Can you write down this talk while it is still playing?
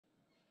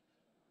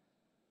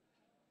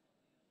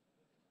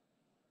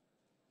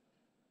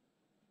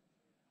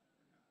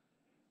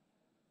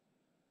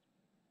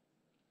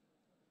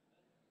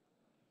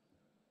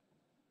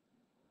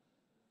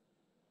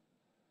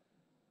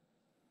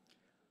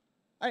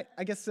All right,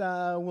 I guess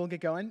we'll get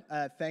going.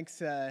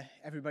 Thanks,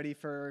 everybody,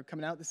 for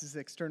coming out. This is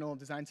External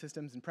Design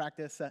Systems in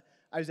Practice.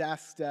 I was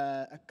asked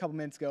a couple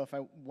minutes ago if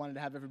I wanted to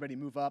have everybody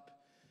move up.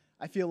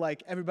 I feel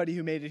like everybody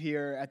who made it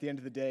here at the end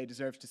of the day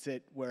deserves to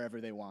sit wherever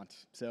they want.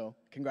 So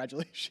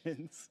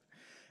congratulations.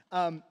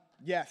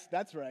 Yes,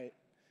 that's right.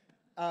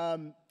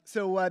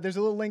 So there's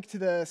a little link to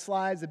the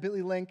slides, a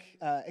bit.ly link,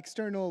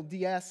 external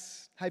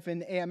ds-ams,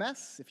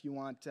 if you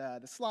want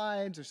the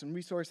slides or some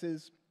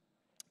resources.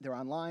 They're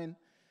online.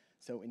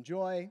 So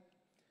enjoy.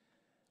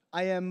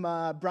 I am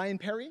Brian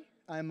Perry.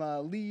 I'm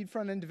a lead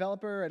front-end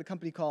developer at a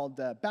company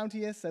called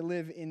Bounteous. I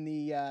live in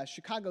the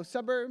Chicago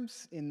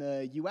suburbs in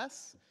the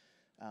US.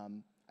 I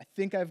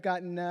think I've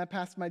gotten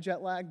past my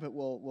jet lag, but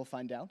we'll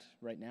find out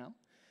right now.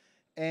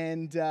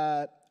 And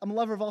I'm a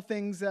lover of all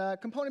things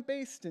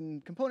component-based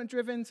and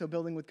component-driven, so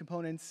building with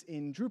components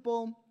in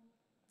Drupal,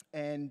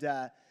 and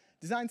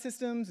design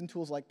systems and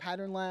tools like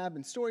Pattern Lab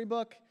and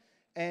Storybook,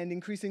 and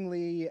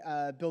increasingly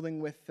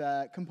building with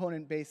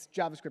component-based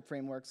JavaScript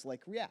frameworks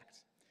like React.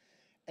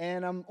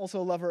 And I'm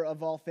also a lover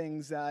of all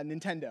things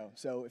Nintendo.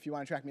 So if you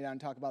want to track me down and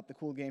talk about the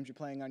cool games you're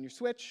playing on your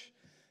Switch,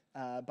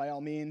 by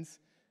all means.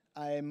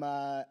 I'm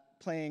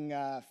playing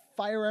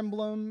Fire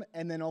Emblem,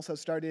 and then also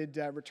started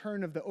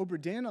Return of the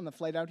Obra Dinn on the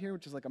flight out here,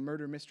 which is like a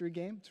murder mystery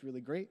game. It's really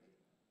great.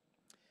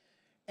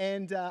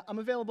 And I'm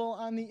available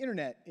on the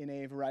internet in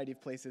a variety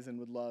of places and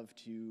would love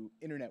to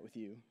internet with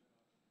you.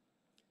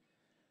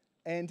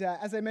 And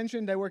as I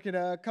mentioned, I work at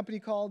a company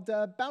called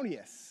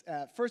Bounteous.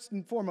 First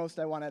and foremost,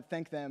 I want to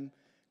thank them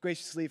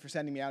graciously for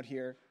sending me out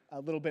here.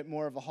 A little bit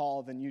more of a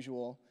haul than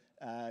usual,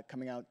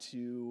 coming out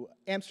to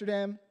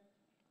Amsterdam.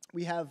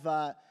 We have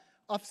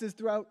offices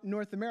throughout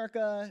North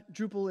America.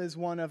 Drupal is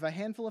one of a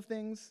handful of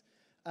things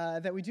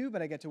that we do,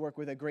 but I get to work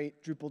with a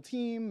great Drupal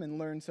team and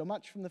learn so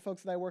much from the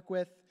folks that I work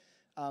with.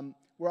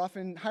 We're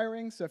often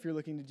hiring, so if you're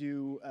looking to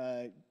do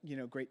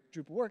great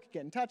Drupal work,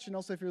 get in touch. And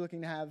also if you're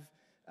looking to have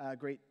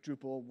great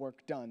Drupal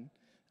work done,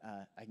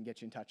 I can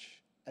get you in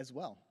touch as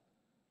well.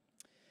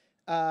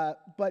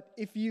 But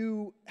if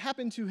you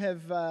happen to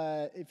have,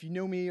 if you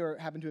know me or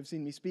happen to have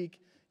seen me speak,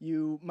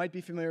 you might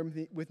be familiar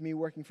with me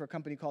working for a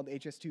company called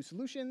HS2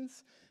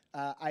 Solutions.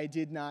 I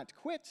did not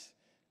quit.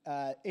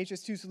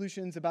 HS2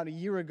 Solutions about a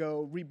year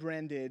ago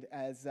rebranded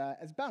as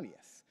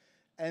Bounteous.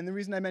 And the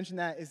reason I mention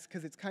that is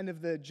because it's kind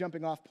of the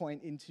jumping off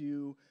point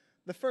into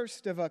the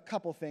first of a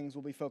couple things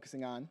we'll be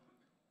focusing on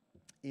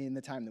in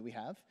the time that we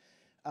have.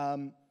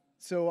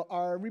 So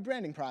our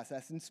rebranding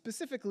process, and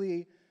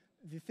specifically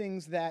the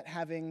things that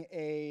having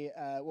a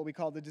what we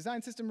call the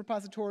design system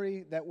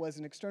repository that was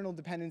an external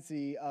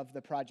dependency of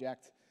the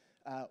project,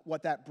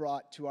 what that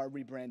brought to our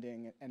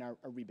rebranding and our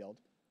rebuild.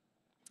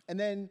 And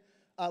then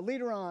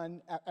later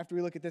on, after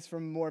we look at this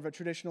from more of a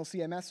traditional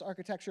CMS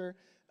architecture,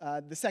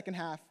 the second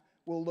half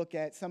we'll look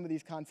at some of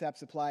these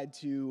concepts applied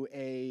to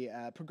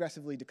a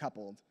progressively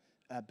decoupled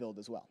build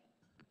as well.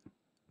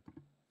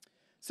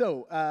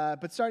 So,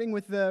 but starting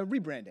with the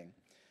rebranding.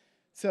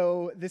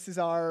 So this is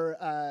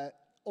our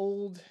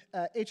old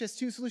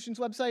HS2 Solutions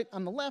website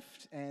on the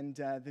left, and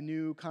the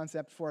new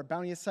concept for our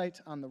Bounteous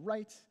site on the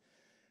right.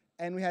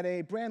 And we had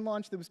a brand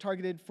launch that was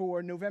targeted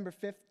for November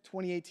 5th,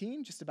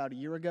 2018, just about a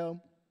year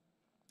ago.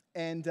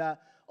 And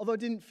although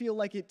it didn't feel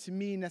like it to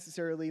me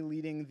necessarily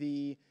leading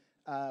the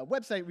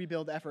website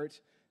rebuild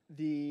effort,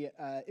 the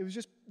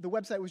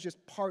website was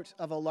just part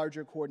of a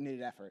larger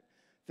coordinated effort.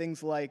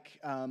 Things like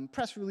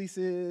press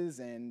releases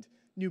and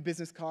new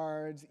business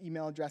cards,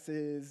 email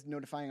addresses,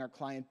 notifying our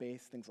client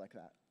base, things like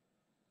that.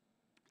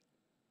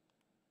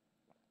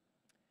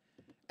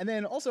 And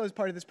then also as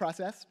part of this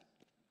process,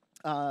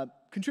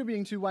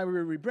 contributing to why we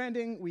were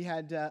rebranding, we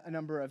had a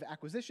number of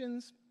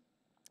acquisitions.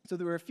 So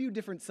there were a few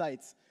different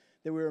sites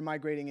that we were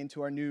migrating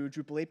into our new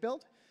Drupal 8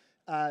 build.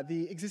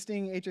 The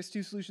existing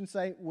HS2 solution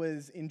site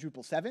was in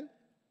Drupal 7.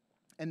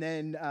 And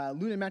then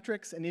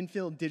Lunametrics and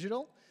Infill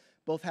Digital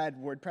both had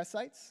WordPress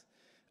sites.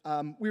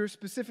 We were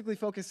specifically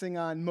focusing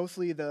on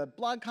mostly the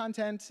blog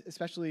content,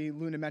 especially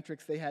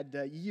Lunametrics. They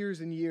had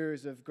years and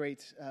years of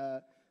great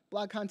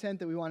blog content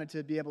that we wanted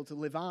to be able to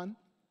live on.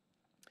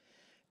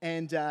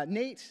 And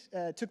Nate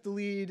took the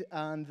lead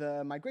on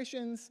the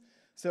migrations,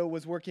 so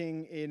was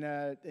working in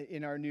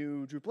our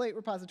new Drupal 8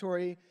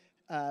 repository,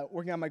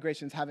 working on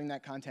migrations, having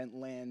that content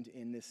land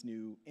in this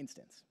new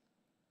instance.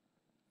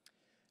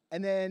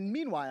 And then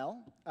meanwhile,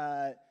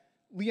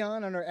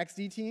 Leon on our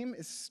XD team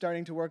is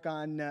starting to work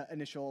on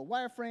initial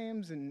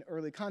wireframes and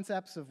early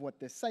concepts of what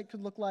this site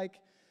could look like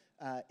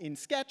in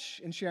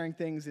Sketch and sharing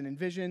things in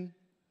InVision.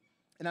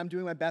 And I'm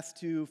doing my best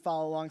to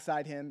follow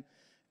alongside him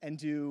and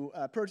do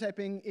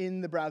prototyping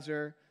in the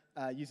browser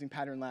using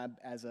Pattern Lab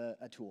as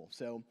a tool.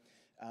 So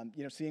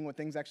seeing what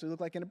things actually look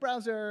like in a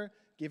browser,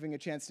 giving a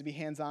chance to be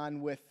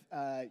hands-on with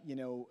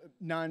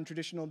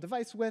non-traditional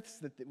device widths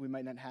that we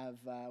might not have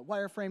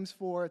wireframes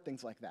for,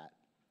 things like that.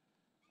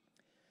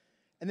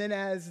 And then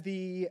as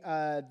the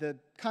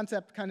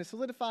concept kind of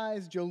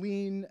solidifies,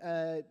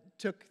 Jolene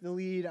took the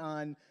lead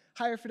on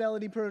higher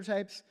fidelity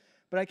prototypes,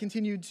 but I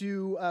continued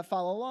to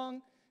follow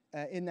along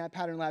in that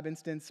Pattern Lab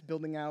instance,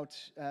 building out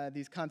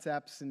these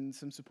concepts and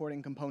some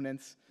supporting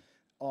components,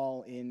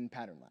 all in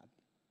Pattern Lab.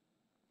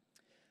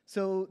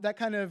 So that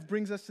kind of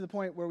brings us to the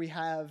point where we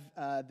have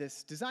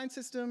this design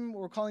system,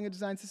 we're calling a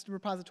design system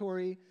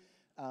repository,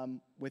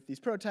 with these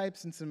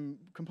prototypes and some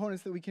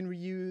components that we can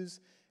reuse,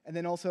 and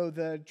then also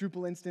the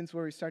Drupal instance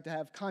where we start to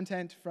have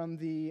content from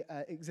the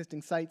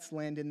existing sites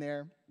land in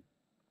there.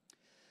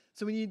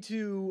 So we need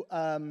to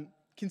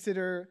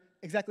consider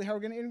exactly how we're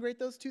going to integrate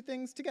those two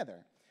things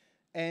together.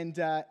 And,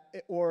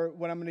 or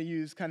what I'm going to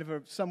use kind of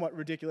a somewhat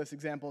ridiculous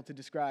example to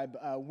describe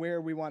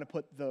where we want to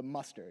put the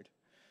mustard.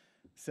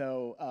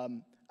 So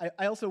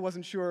I also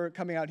wasn't sure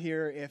coming out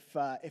here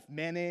if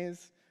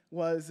mayonnaise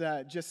was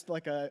just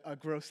like a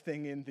gross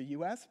thing in the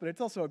US, but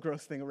it's also a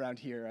gross thing around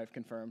here, I've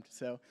confirmed.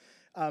 So,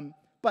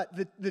 but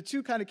the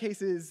two kind of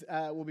cases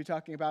we'll be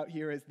talking about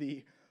here is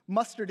the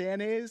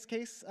mustard-anaise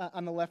case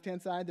on the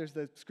left-hand side. There's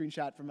the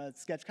screenshot from a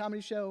sketch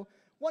comedy show.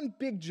 One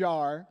big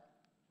jar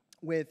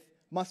with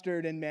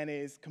mustard and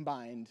mayonnaise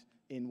combined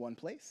in one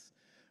place,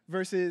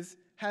 versus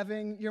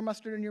having your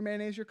mustard and your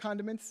mayonnaise, your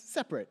condiments,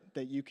 separate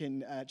that you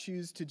can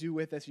choose to do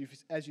with as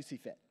you see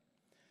fit.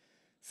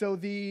 So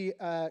the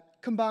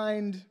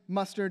combined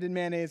mustard and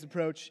mayonnaise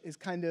approach is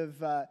kind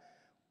of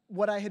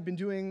what I had been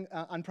doing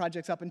on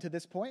projects up until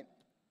this point.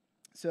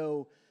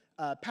 So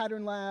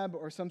Pattern Lab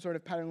or some sort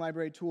of pattern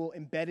library tool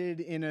embedded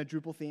in a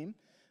Drupal theme.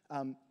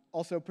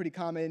 Also pretty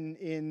common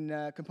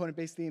in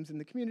component-based themes in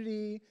the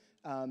community,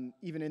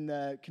 even in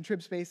the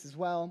contrib space as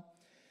well.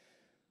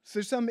 So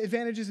there's some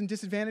advantages and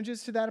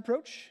disadvantages to that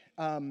approach.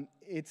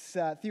 It's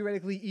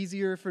theoretically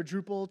easier for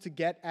Drupal to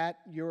get at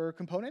your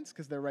components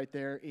because they're right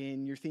there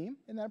in your theme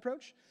in that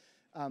approach.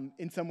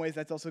 In some ways,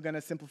 that's also going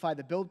to simplify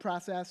the build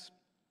process.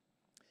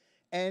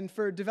 And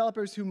for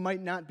developers who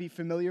might not be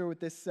familiar with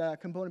this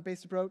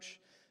component-based approach,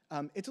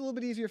 it's a little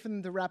bit easier for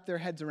them to wrap their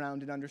heads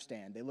around and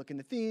understand. They look in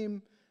the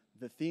theme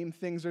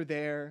things are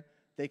there,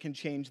 they can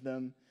change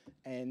them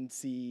and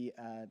see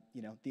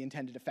the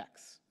intended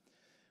effects.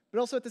 But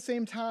also at the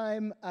same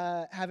time,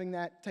 having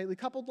that tightly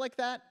coupled like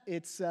that,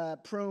 it's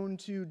prone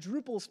to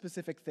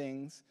Drupal-specific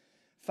things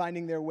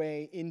finding their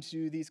way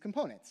into these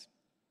components.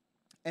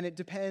 And it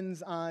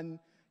depends on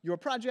your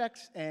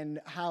project and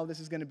how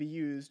this is going to be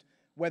used,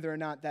 whether or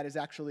not that is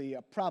actually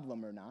a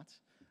problem or not,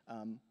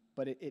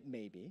 but it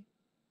may be.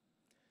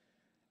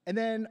 And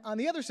then on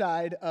the other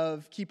side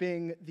of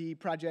keeping the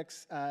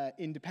projects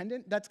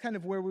independent, that's kind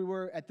of where we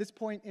were at this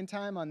point in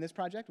time on this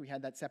project. We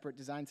had that separate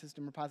design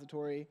system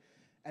repository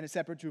and a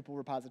separate Drupal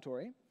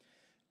repository.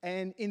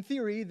 And in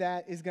theory,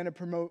 that is going to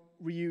promote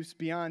reuse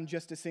beyond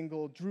just a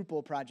single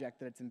Drupal project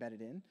that it's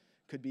embedded in.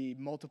 Could be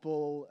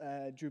multiple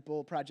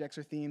Drupal projects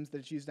or themes that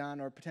it's used on,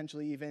 or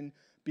potentially even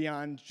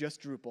beyond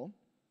just Drupal.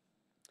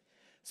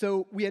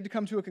 So we had to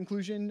come to a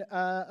conclusion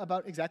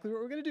about exactly what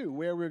we're going to do,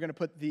 where we're going to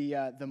put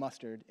the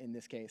mustard in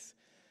this case.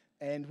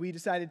 And we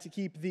decided to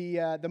keep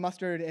the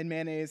mustard and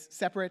mayonnaise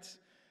separate,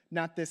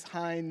 not this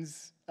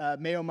Heinz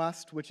Mayo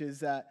Must, which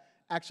is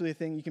actually a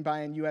thing you can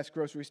buy in US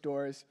grocery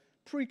stores,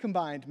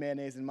 pre-combined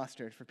mayonnaise and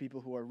mustard for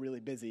people who are really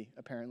busy,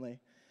 apparently.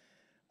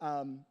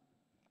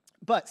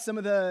 But some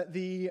of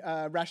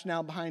the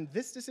rationale behind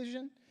this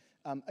decision,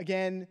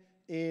 again,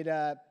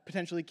 it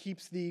potentially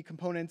keeps the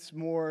components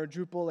more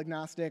Drupal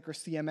agnostic or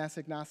CMS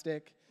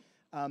agnostic.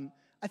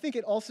 I think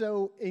it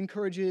also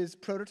encourages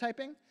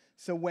prototyping.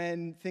 So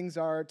when things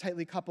are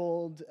tightly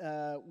coupled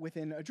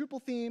within a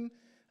Drupal theme,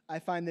 I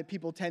find that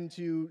people tend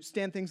to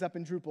stand things up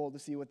in Drupal to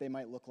see what they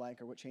might look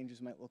like or what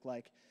changes might look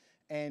like.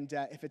 And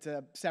if it's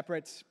a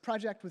separate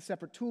project with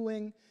separate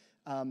tooling,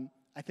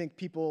 I think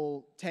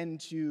people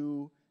tend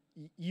to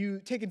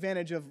take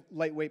advantage of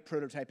lightweight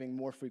prototyping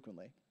more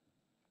frequently.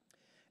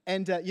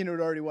 And it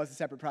already was a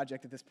separate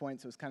project at this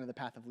point, so it's kind of the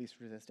path of least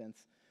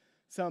resistance.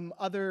 Some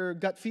other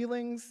gut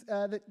feelings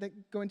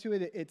that go into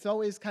it, it's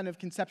always kind of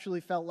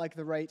conceptually felt like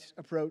the right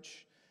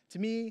approach to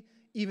me,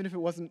 even if it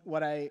wasn't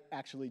what I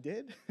actually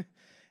did.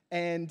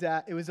 And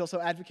it was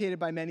also advocated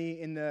by many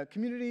in the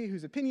community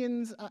whose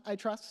opinions I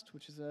trust,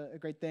 which is a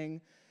great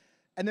thing.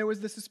 And there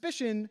was the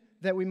suspicion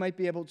that we might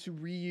be able to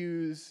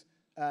reuse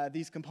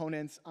these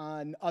components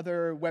on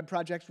other web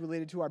projects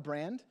related to our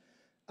brand,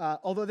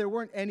 although there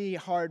weren't any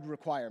hard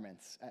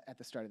requirements at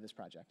the start of this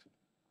project.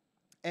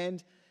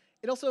 And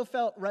it also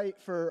felt right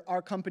for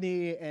our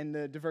company and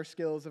the diverse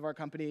skills of our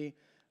company.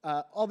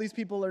 All these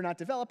people are not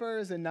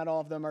developers, and not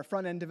all of them are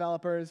front-end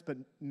developers, but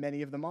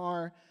many of them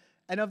are.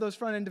 And of those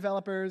front-end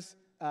developers,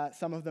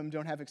 some of them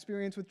don't have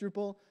experience with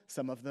Drupal.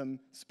 Some of them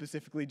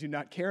specifically do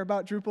not care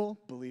about Drupal,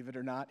 believe it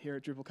or not, here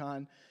at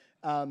DrupalCon.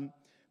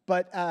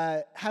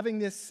 But having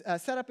this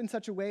set up in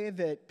such a way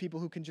that people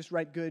who can just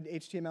write good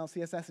HTML,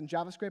 CSS, and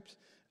JavaScript,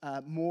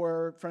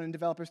 more front-end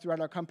developers throughout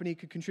our company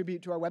could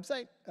contribute to our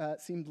website,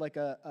 seemed like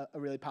a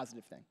really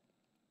positive thing.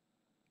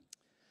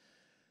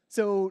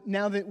 So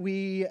now that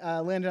we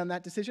landed on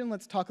that decision,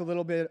 let's talk a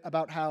little bit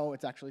about how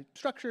it's actually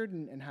structured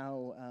and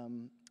how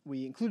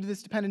we included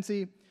this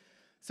dependency.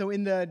 So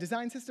in the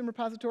design system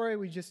repository,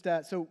 we just,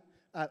 so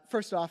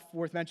First off,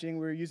 worth mentioning,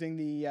 we're using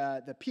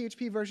the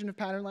PHP version of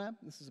Pattern Lab.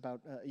 This is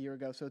about a year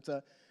ago, so it's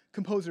a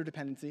composer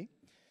dependency.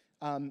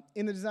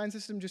 In the design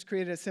system, just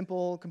created a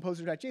simple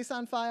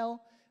composer.json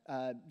file,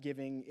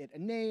 giving it a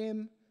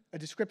name, a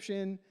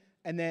description,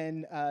 and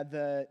then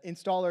the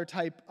installer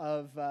type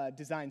of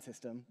design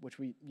system, which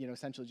we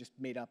essentially just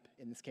made up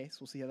in this case.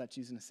 We'll see how that's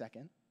used in a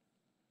second.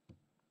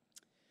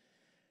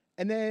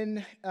 And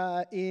then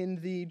in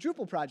the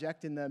Drupal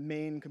project, in the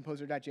main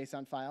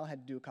composer.json file,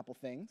 had to do a couple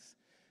things.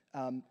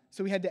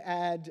 So we had to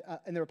add,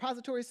 in the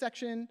repository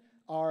section,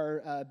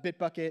 our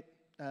Bitbucket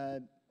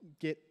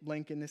Git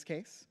link in this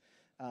case,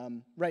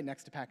 right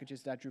next to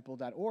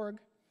packages.drupal.org.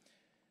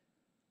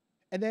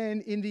 And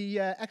then in the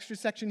extra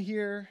section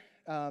here,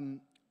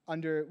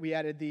 we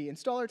added the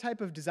installer type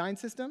of design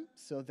system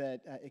so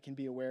that it can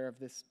be aware of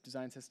this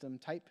design system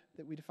type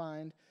that we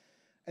defined.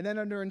 And then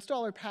under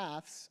installer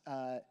paths,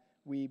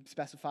 we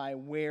specify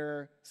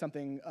where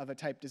something of a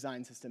type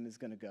design system is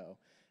going to go.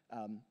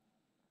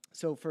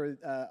 So for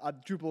a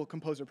Drupal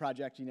composer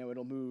project,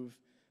 it'll move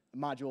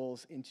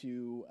modules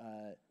into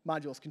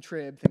modules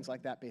contrib, things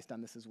like that based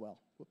on this as well.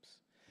 Whoops.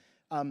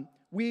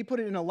 We put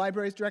it in a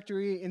libraries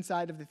directory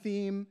inside of the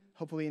theme,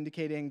 hopefully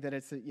indicating that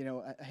it's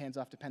a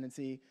hands-off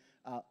dependency.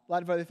 A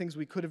lot of other things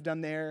we could have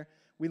done there.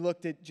 We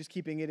looked at just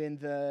keeping it in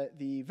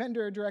the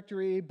vendor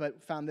directory,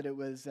 but found that it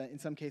was, in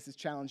some cases,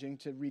 challenging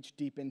to reach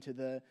deep into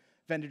the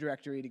vendor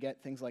directory to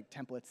get things like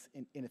templates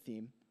in a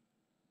theme.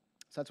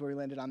 So that's where we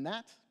landed on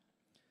that.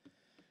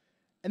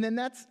 And then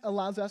that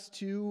allows us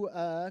to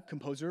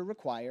composer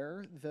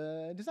require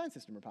the design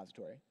system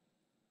repository.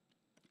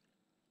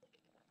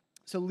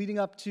 So leading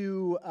up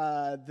to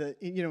kind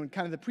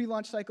of the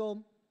pre-launch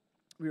cycle,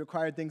 we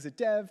required things at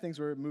dev. Things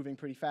were moving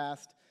pretty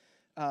fast.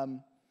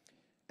 And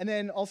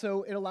then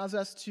also it allows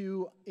us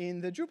to,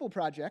 in the Drupal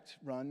project,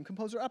 run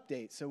composer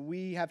updates. So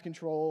we have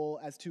control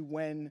as to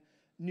when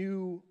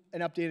new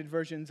and updated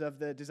versions of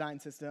the design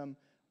system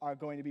are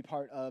going to be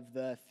part of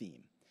the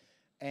theme.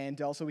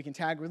 And also we can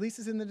tag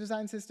releases in the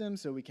design system,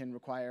 so we can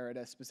require at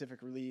a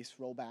specific release,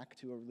 roll back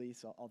to a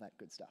release, all that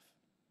good stuff.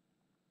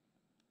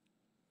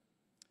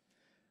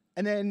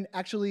 And then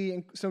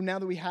actually, so now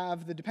that we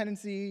have the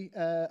dependency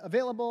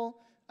available,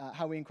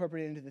 how we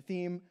incorporate it into the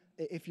theme,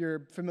 if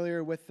you're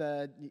familiar with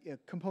a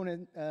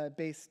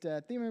component-based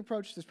theming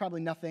approach, there's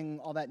probably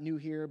nothing all that new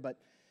here, but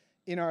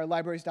in our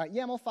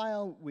libraries.yaml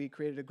file, we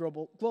created a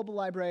global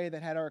library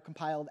that had our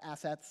compiled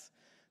assets.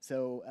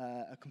 So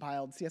a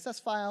compiled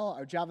CSS file,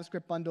 our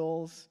JavaScript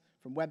bundles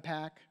from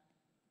Webpack.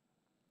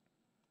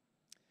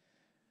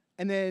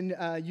 And then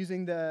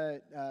using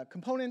the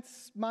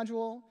components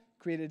module,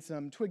 created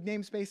some Twig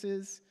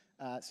namespaces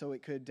so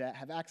it could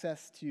have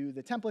access to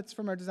the templates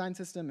from our design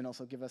system and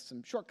also give us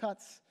some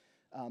shortcuts,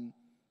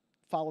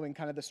 following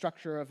kind of the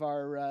structure of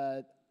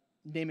our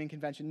naming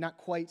convention, not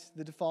quite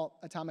the default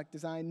atomic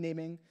design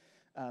naming,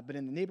 but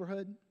in the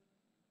neighborhood.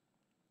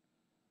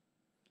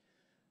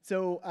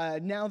 So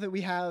now that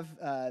we have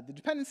the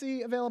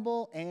dependency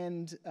available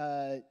and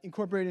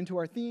incorporated into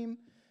our theme,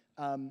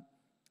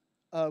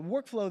 a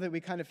workflow that we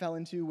kind of fell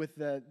into with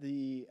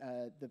the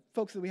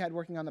folks that we had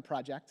working on the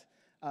project.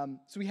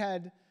 So we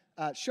had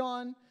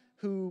Sean,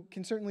 who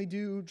can certainly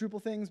do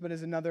Drupal things, but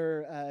is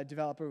another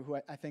developer who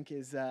I think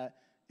is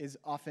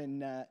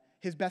often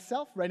his best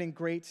self, writing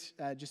great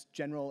just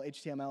general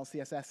HTML,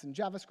 CSS, and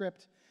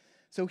JavaScript.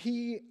 So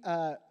he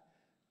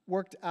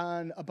worked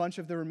on a bunch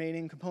of the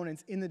remaining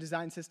components in the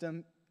design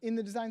system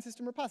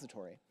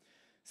repository.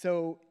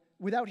 So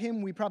without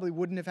him, we probably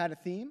wouldn't have had a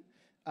theme,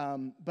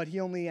 but he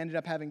only ended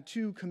up having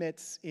 2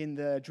 commits in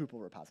the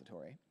Drupal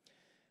repository.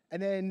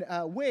 And then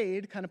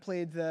Wade kind of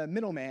played the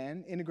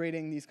middleman,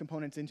 integrating these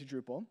components into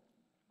Drupal.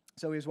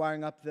 So he was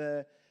wiring up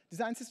the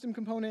design system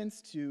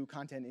components to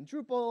content in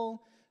Drupal,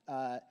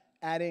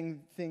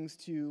 adding things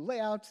to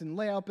layouts and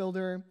layout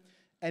builder,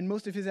 and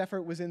most of his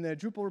effort was in the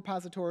Drupal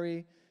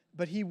repository,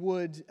 but he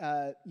would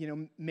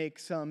make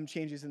some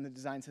changes in the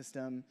design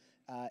system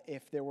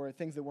if there were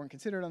things that weren't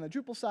considered on the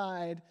Drupal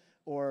side,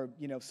 or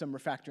some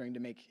refactoring to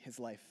make his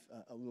life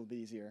a little bit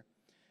easier.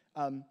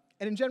 And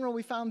in general,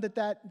 we found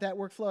that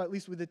workflow, at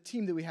least with the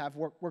team that we have,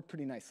 worked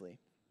pretty nicely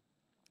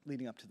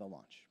leading up to the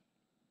launch.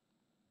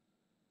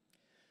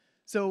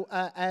 So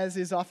as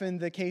is often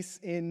the case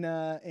in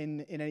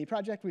any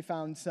project, we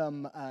found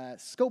some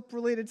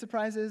scope-related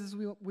surprises as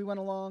we went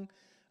along,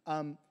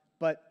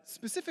 but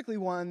specifically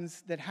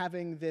ones that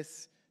having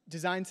this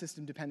design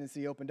system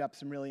dependency opened up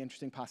some really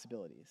interesting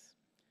possibilities.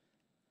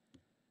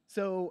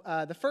 So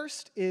the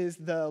first is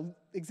the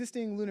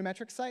existing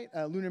Lunametrics site.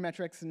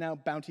 Lunametrics, now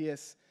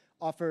Bounteous,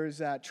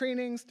 offers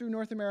trainings through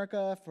North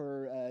America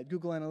for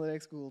Google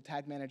Analytics, Google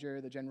Tag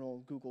Manager, the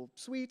general Google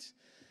suite.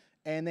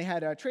 And they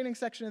had a training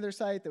section of their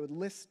site that would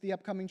list the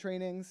upcoming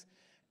trainings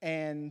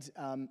and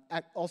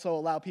also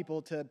allow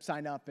people to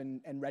sign up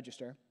and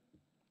register.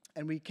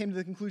 And we came to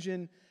the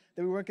conclusion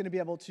that we weren't going to be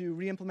able to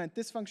re-implement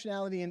this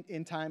functionality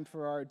in time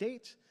for our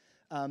date,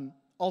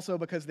 also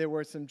because there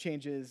were some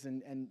changes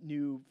and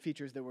new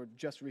features that were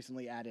just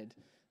recently added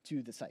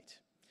to the site.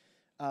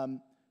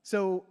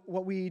 So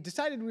what we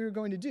decided we were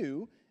going to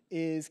do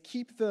is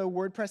keep the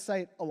WordPress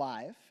site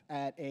alive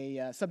at a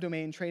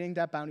subdomain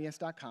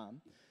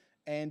training.bounteous.com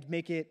and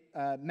make it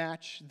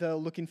match the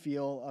look and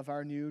feel of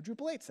our new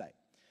Drupal 8 site.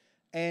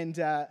 And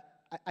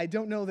I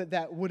don't know that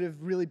that would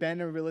have really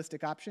been a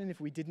realistic option if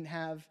we didn't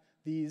have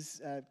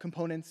these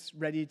components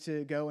ready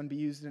to go and be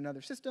used in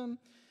another system.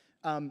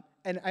 And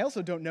I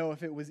also don't know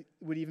if it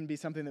would even be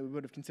something that we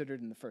would have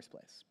considered in the first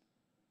place.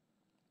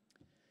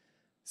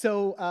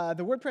 So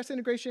the WordPress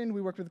integration,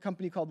 we worked with a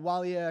company called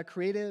Walia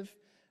Creative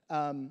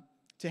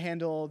to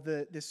handle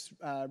this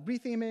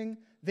retheming.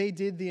 They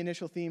did the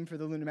initial theme for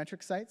the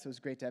Lunametrics site, so it was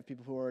great to have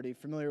people who were already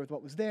familiar with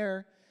what was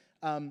there.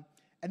 And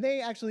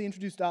they actually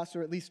introduced us,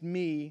 or at least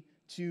me,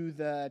 to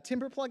the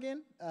Timber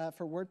plugin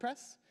for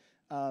WordPress.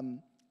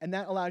 And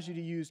that allows you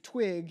to use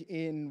Twig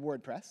in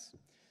WordPress,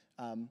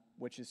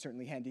 which is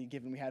certainly handy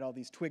given we had all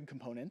these Twig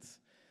components.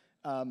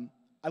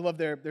 I love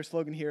their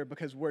slogan here,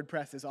 because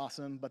WordPress is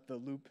awesome, but the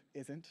loop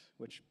isn't,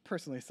 which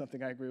personally is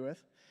something I agree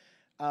with.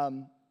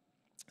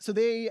 So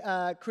they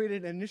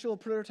created an initial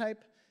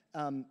prototype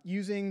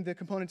using the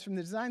components from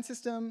the design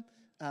system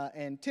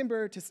and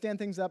Timber to stand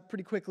things up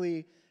pretty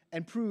quickly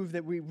and prove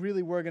that we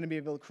really were going to be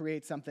able to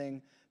create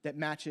something that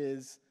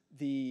matches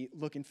the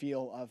look and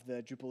feel of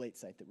the Drupal 8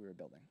 site that we were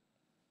building.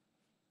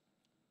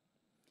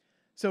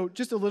 So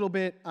just a little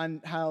bit on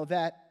how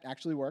that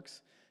actually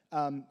works.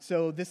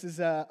 So this is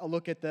a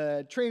look at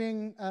the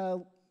training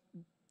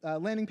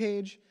landing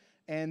page,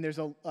 and there's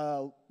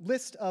a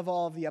list of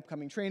all of the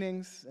upcoming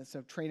trainings,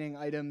 so training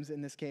items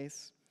in this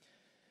case.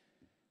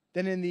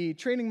 Then in the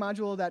training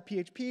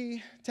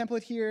module.php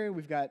template here,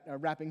 we've got a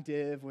wrapping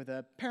div with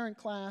a parent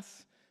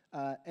class,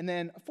 and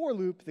then a for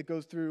loop that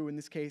goes through, in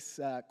this case,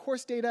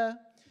 course data,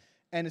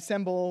 and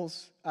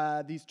assembles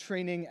these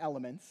training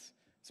elements,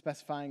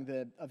 specifying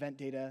the event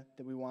data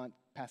that we want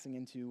passing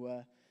into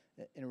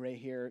an array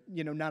here,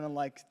 not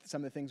unlike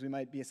some of the things we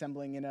might be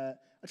assembling in a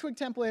Twig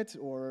template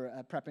or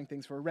prepping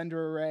things for a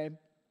render array.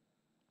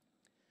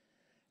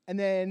 And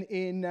then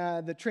in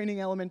the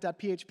training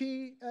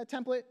element.php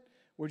template,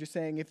 we're just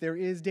saying if there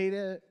is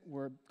data,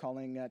 we're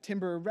calling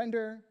Timber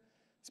render,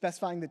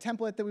 specifying the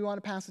template that we want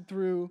to pass it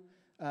through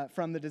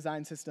from the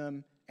design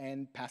system,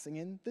 and passing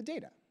in the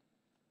data.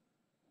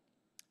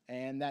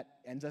 And that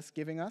ends us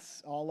giving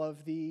us all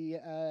of the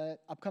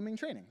upcoming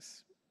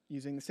trainings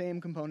using the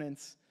same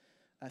components,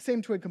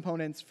 same Twig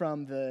components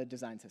from the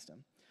design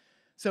system.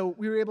 So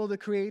we were able to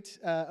create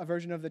a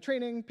version of the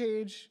training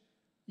page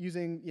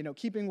using,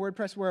 keeping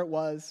WordPress where it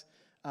was,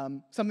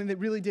 something that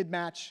really did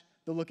match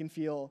the look and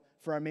feel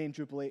for our main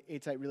Drupal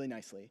 8 site really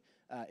nicely.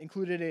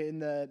 Included it in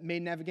the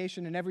main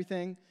navigation and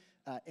everything.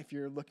 If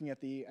you're looking at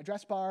the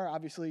address bar,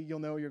 obviously you'll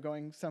know you're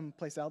going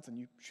someplace else, and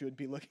you should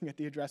be looking at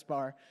the address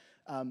bar.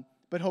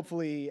 But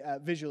hopefully,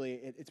 visually,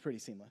 it's pretty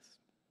seamless.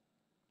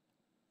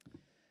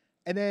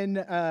 And then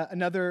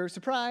another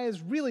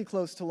surprise, really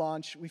close to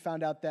launch, we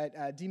found out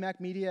that DMAC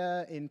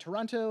Media in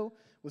Toronto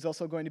was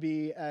also going to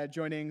be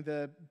joining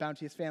the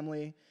Bounteous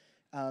family.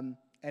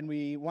 And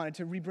we wanted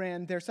to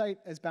rebrand their site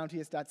as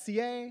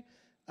bounteous.ca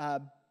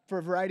for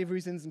a variety of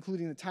reasons,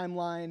 including the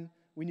timeline.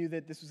 We knew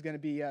that this was going to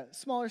be a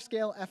smaller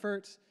scale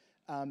effort.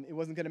 It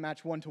wasn't going to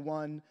match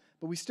one-to-one,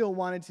 but we still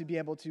wanted to be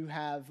able to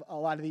have a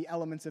lot of the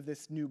elements of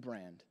this new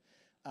brand.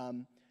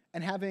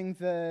 And having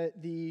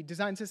the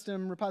design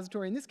system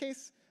repository in this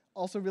case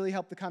also really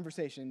helped the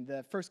conversation.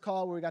 The first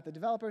call where we got the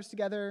developers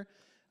together,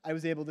 I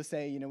was able to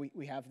say,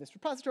 we have this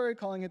repository,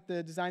 calling it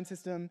the design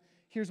system.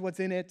 Here's what's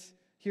in it.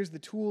 Here's the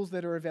tools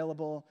that are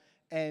available.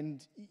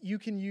 And you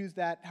can use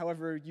that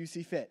however you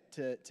see fit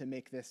to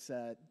make this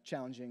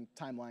challenging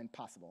timeline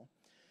possible.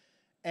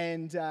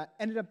 And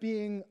ended up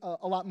being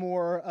a lot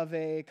more of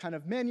a kind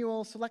of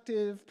manual,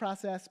 selective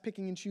process,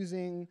 picking and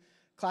choosing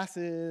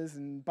classes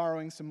and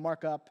borrowing some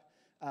markup.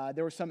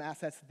 There were some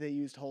assets that they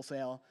used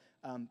wholesale,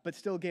 but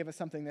still gave us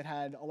something that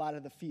had a lot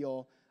of the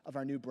feel of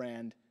our new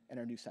brand and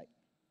our new site.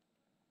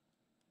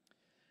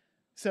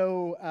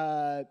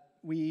 So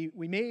we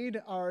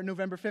made our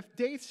November 5th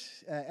date.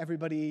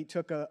 Everybody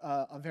took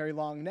a very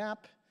long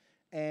nap.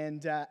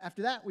 And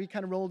after that, we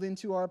kind of rolled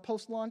into our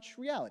post-launch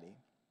reality.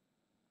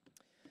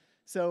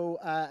 So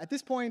at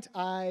this point,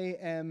 I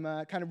am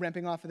kind of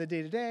ramping off of the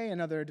day-to-day,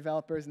 and other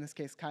developers, in this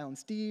case Kyle and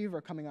Steve,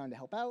 are coming on to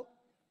help out.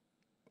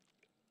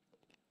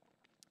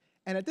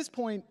 And at this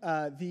point,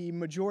 the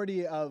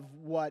majority of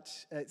what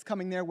is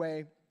coming their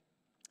way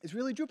is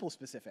really Drupal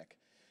specific.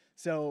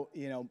 So,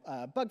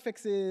 bug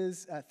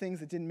fixes, things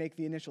that didn't make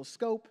the initial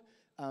scope,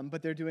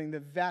 but they're doing the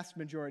vast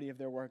majority of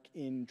their work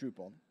in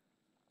Drupal.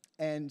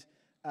 And,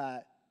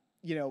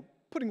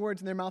 putting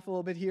words in their mouth a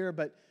little bit here,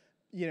 but,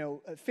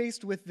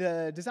 faced with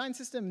the design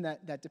system,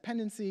 that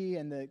dependency,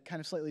 and the kind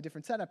of slightly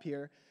different setup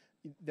here,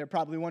 they're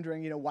probably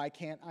wondering, why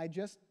can't I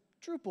just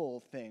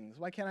Drupal things?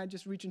 Why can't I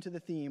just reach into the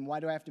theme? Why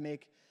do I have to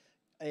make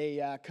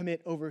a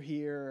commit over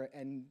here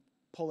and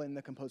pull in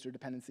the composer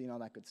dependency and all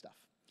that good stuff?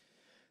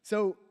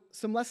 So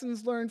some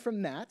lessons learned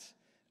from that.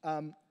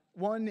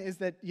 One is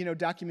that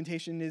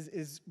documentation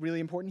is really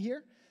important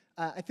here.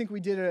 I think we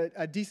did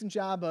a decent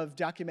job of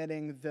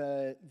documenting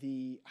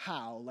the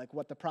how, like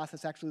what the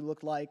process actually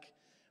looked like,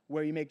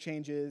 where you make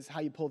changes,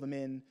 how you pull them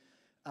in.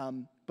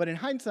 But in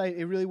hindsight,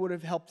 it really would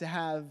have helped to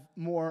have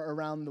more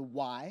around the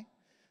why.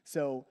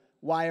 So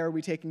why are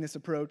we taking this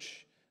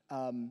approach?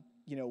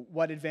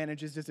 What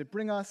advantages does it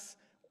bring us?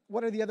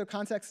 What are the other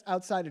contexts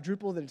outside of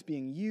Drupal that it's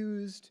being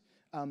used?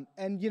 And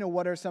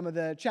what are some of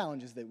the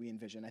challenges that we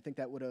envision? I think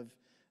that would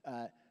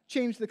have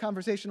changed the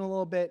conversation a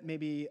little bit,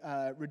 maybe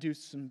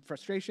reduced some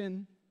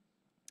frustration.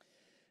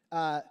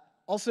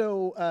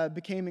 Also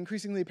became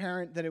increasingly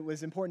apparent that it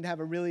was important to have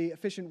a really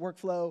efficient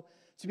workflow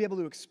to be able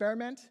to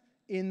experiment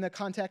in the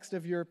context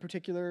of your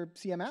particular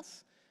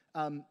CMS.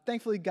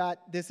 Thankfully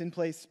got this in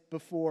place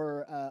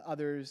before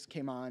others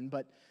came on,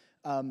 but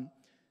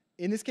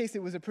in this case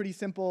it was a pretty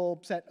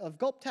simple set of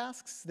gulp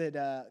tasks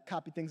that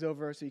copied things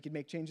over so you could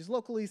make changes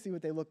locally, see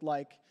what they looked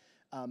like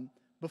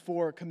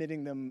before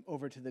committing them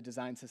over to the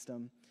design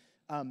system.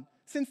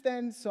 Since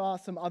then, saw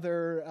some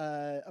other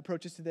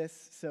approaches to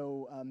this.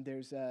 So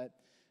there's a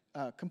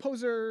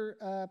composer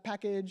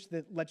package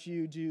that lets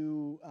you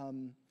do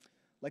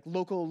like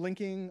local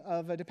linking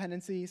of a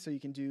dependency, so you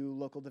can do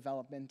local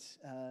development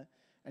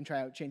and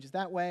try out changes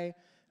that way.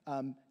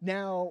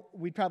 Now,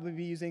 we'd probably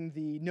be using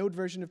the Node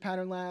version of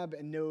Pattern Lab,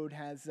 and Node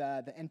has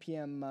the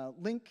npm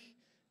link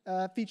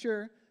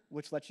feature,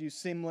 which lets you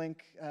symlink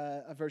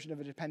a version of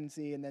a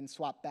dependency and then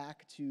swap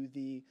back to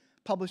the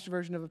published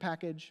version of a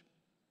package.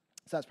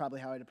 So that's probably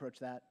how I'd approach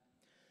that.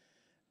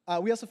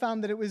 We also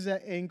found that it was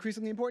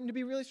increasingly important to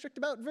be really strict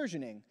about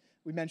versioning.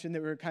 We mentioned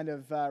that we were kind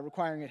of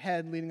requiring it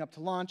ahead leading up to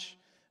launch.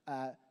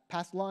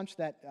 Past launch,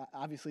 that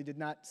obviously did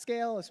not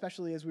scale,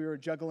 especially as we were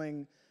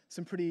juggling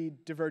some pretty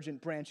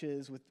divergent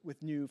branches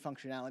with new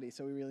functionality.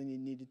 So we really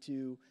needed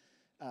to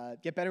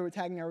get better with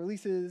tagging our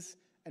releases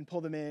and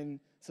pull them in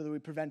so that we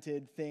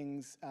prevented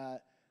things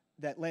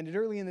that landed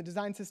early in the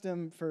design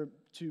system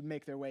to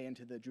make their way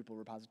into the Drupal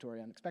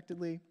repository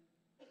unexpectedly.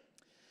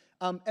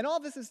 And all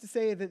this is to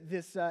say that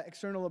this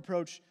external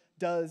approach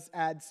does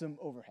add some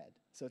overhead.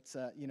 So it's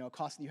a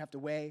cost that you have to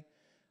weigh.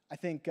 I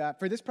think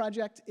for this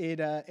project, it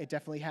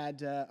definitely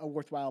had a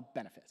worthwhile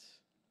benefit.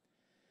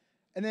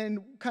 And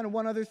then kind of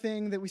one other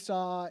thing that we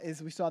saw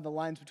is we saw the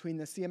lines between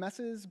the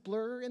CMSs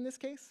blur in this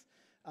case.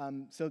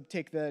 So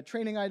take the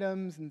training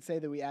items and say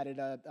that we added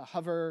a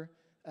hover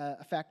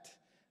effect.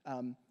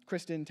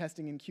 Kristen,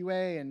 testing in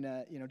QA,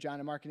 and John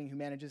in marketing, who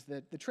manages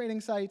the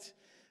training site.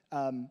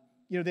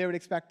 They would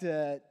expect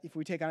if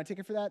we take on a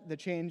ticket for that, the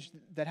change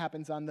that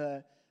happens on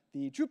the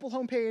Drupal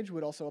homepage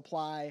would also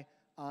apply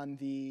on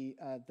the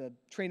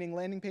training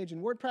landing page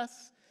in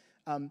WordPress.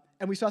 And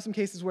we saw some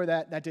cases where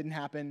that didn't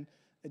happen.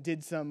 It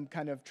did some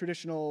kind of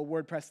traditional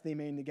WordPress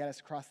theming to get us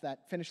across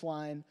that finish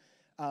line.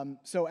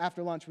 So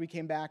after launch, we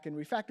came back and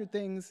refactored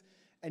things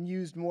and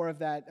used more of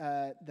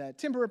that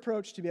Timber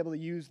approach to be able to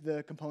use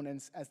the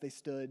components as they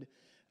stood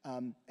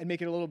and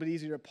make it a little bit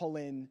easier to pull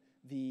in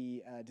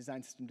the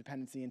design system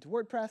dependency into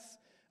WordPress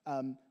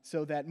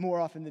so that more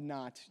often than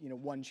not,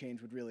 one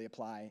change would really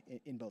apply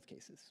in both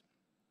cases.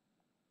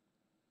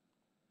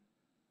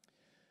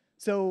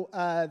 So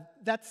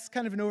that's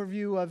kind of an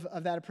overview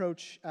of that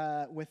approach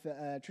with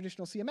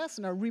traditional CMS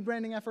and our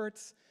rebranding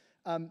efforts.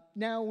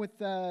 Now with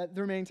the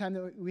remaining time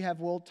that we have,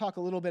 we'll talk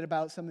a little bit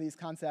about some of these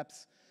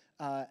concepts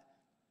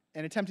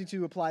and attempting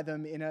to apply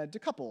them in a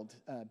decoupled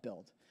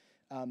build.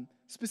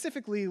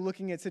 Specifically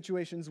looking at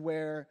situations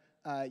where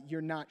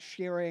you're not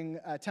sharing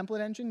a template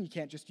engine. You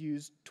can't just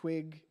use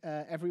Twig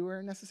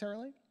everywhere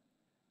necessarily.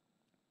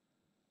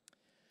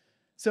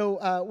 So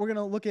we're going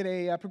to look at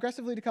a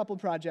progressively decoupled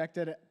project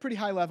at a pretty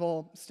high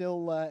level,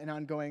 still an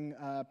ongoing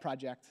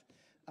project.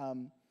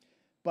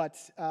 But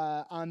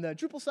on the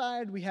Drupal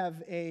side, we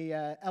have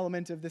a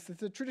element of this.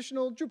 It's a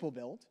traditional Drupal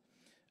build.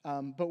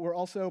 But we're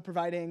also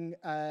providing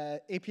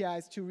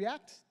APIs to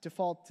React,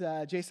 default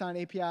JSON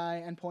API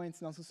endpoints,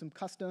 and also some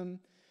custom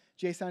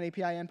JSON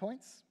API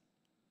endpoints.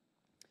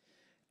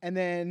 And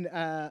then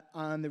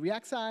on the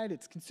React side,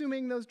 it's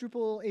consuming those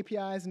Drupal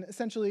APIs and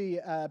essentially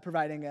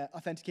providing an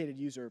authenticated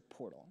user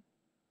portal.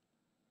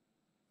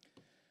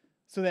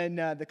 So then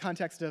the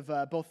context of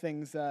both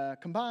things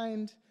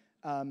combined,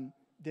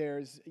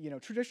 there's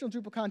traditional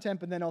Drupal content,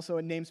 but then also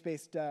a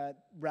namespace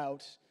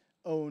route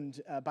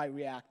owned by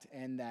React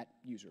and that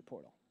user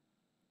portal.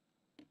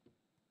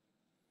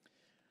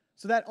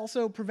 So that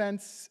also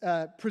presents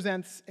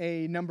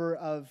a number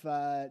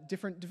of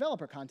different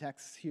developer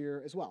contexts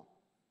here as well.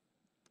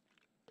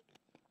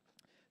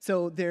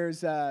 So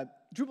there's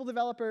Drupal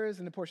developers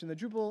and a portion of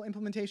the Drupal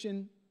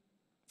implementation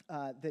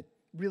that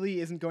really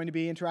isn't going to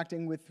be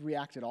interacting with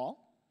React at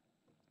all.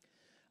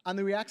 On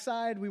the React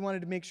side, we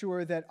wanted to make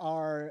sure that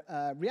our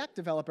React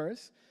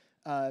developers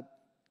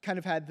kind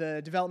of had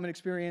the development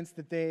experience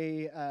that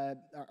they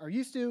are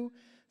used to.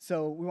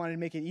 So we wanted to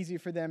make it easy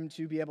for them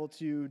to be able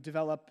to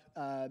develop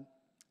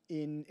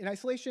in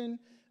isolation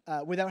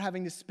without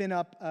having to spin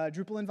up a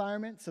Drupal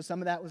environment. So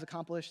some of that was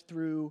accomplished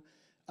through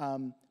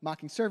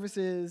mocking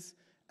services,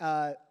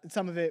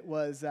 Some of it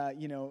was,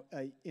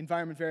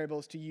 environment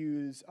variables to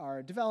use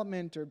our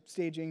development or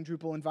staging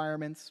Drupal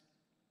environments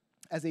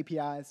as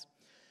APIs.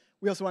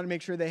 We also want to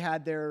make sure they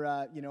had their,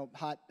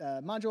 hot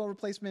module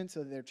replacement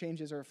so that their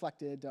changes are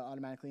reflected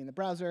automatically in the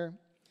browser.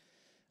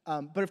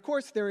 But of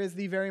course, there is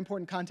the very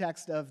important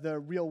context of the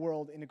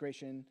real-world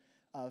integration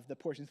of the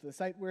portions of the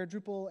site where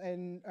Drupal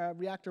and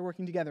React are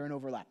working together and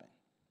overlapping.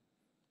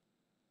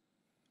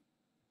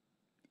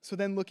 So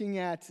then looking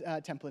at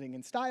templating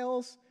and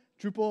styles,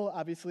 Drupal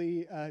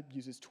obviously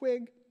uses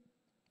Twig.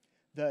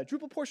 The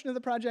Drupal portion of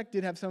the project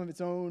did have some of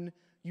its own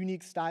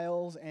unique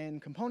styles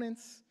and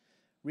components.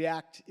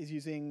 React is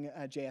using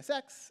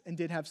JSX and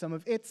did have some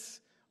of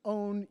its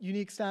own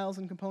unique styles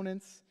and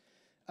components.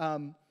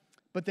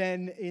 But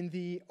then in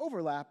the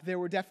overlap, there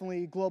were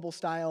definitely global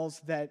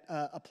styles that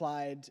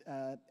applied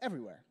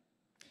everywhere.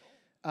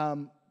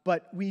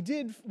 But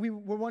we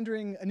were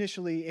wondering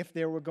initially if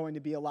there were going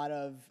to be a lot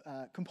of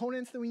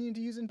components that we needed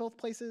to use in both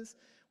places.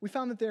 We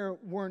found that there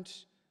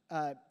weren't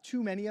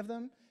too many of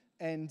them,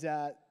 and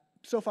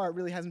so far it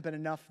really hasn't been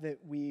enough that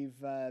we've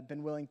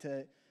been willing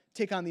to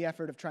take on the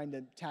effort of trying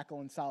to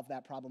tackle and solve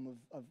that problem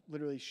of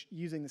literally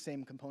using the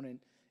same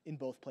component in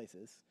both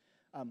places.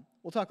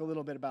 We'll talk a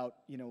little bit about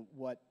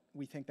what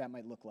we think that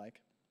might look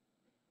like.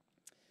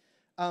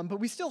 But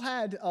we still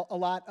had a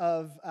lot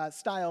of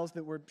styles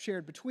that were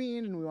shared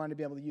between, and we wanted to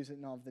be able to use it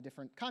in all of the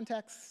different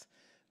contexts.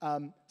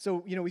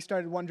 So we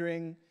started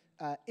wondering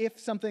if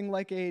something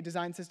like a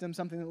design system,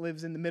 something that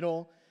lives in the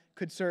middle,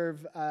 could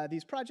serve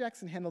these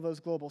projects and handle those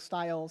global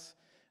styles.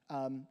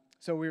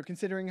 So we were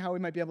considering how we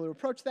might be able to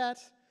approach that.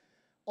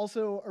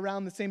 Also,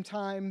 around the same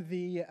time,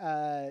 the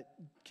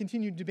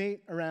continued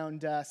debate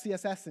around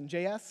CSS and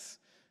JS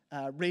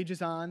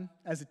rages on,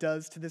 as it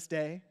does to this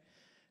day.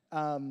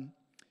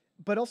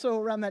 But also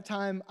around that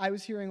time, I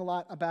was hearing a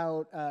lot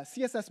about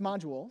CSS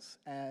modules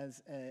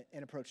as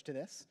an approach to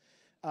this.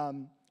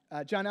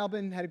 John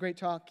Albin had a great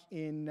talk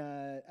in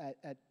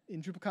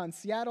DrupalCon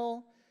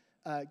Seattle,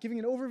 giving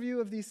an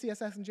overview of these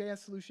CSS and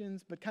JS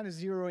solutions, but kind of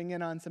zeroing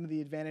in on some of the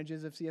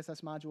advantages of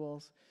CSS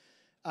modules.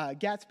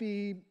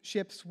 Gatsby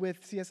ships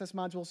with CSS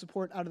module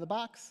support out of the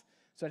box,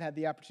 so I'd had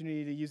the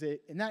opportunity to use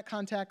it in that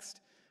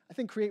context. I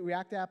think Create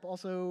React App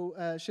also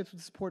ships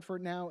with support for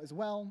it now as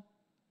well.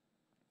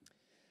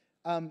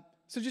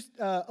 So just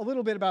a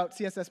little bit about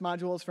CSS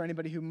modules for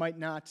anybody who might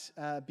not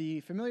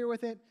be familiar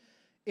with it.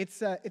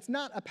 It's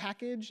not a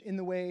package in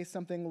the way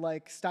something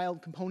like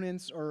styled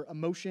components or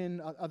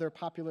Emotion, other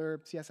popular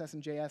CSS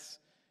and JS,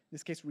 in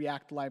this case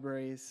React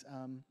libraries,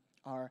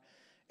 are.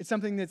 It's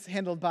something that's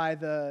handled by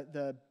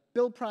the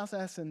build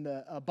process and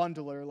a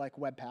bundler like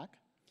Webpack.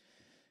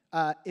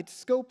 It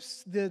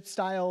scopes the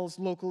styles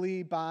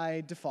locally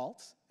by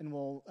default, and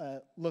we'll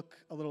look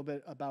a little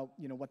bit about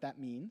what that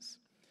means.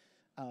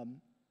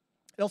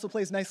 It also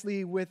plays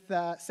nicely with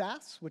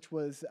Sass, which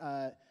was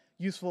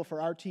useful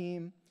for our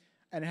team,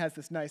 and it has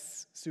this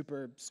nice,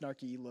 super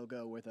snarky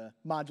logo where the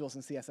modules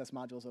and CSS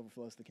modules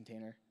overflows the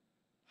container.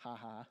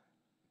 Ha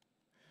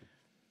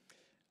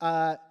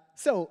ha.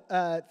 So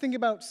thinking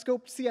about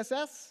scoped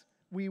CSS,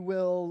 we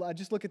will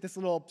just look at this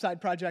little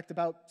side project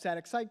about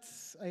static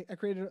sites I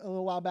created a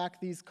little while back,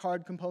 these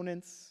card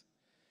components.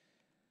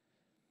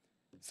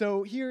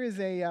 So here is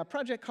a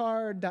project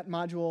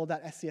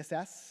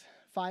card.module.scss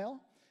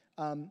file.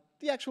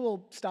 The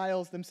actual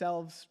styles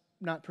themselves,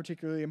 not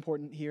particularly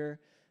important here,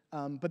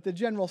 but the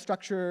general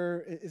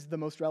structure is the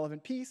most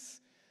relevant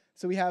piece.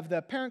 So we have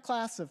the parent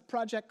class of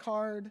project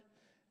card,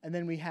 and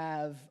then we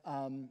have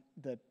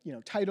the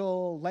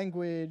title,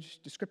 language,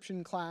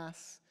 description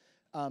class.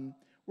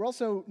 We're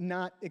also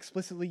not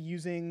explicitly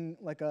using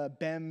like a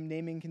BEM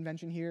naming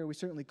convention here. We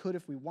certainly could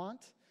if we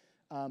want,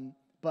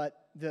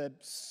 but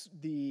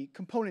the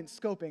component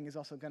scoping is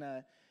also going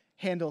to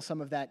handle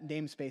some of that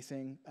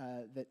namespacing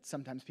that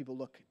sometimes people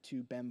look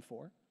to BEM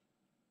for.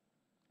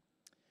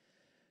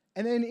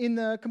 And then in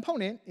the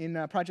component, in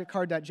project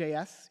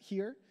card.js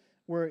here,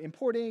 we're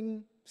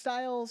importing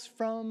styles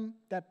from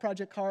that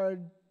project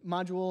card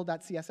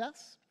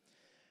module.css.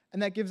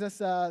 And that gives us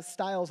a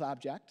styles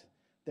object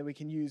that we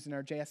can use in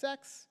our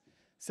JSX.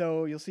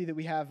 So you'll see that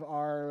we have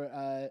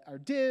our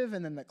div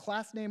and then the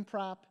class name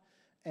prop.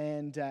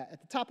 And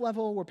at the top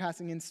level, we're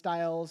passing in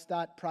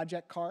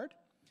styles.projectCard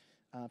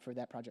for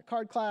that project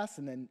card class.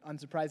 And then,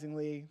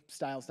 unsurprisingly,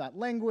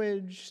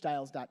 styles.language,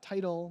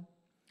 styles.title.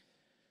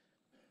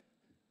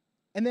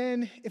 And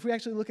then if we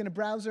actually look in a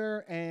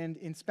browser and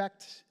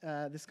inspect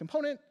this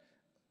component,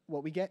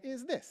 what we get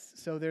is this.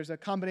 So there's a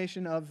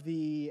combination of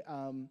the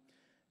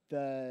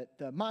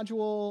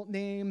module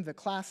name, the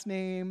class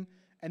name,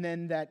 and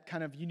then that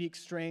kind of unique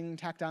string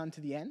tacked on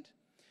to the end.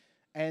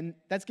 And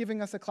that's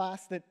giving us a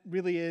class that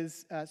really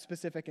is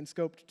specific and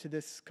scoped to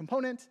this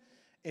component.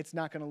 It's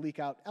not going to leak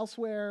out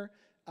elsewhere.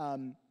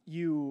 Unless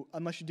you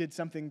did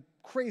something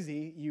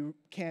crazy, you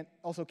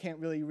also can't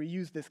really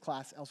reuse this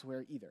class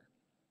elsewhere either.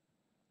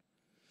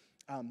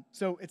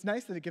 So it's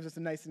nice that it gives us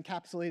a nice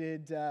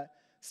encapsulated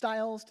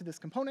styles to this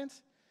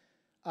component.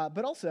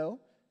 But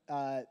also,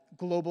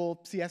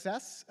 global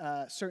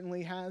CSS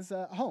certainly has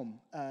a home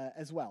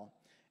as well.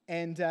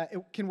 And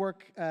it can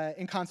work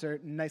in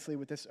concert nicely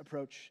with this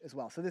approach as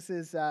well. So this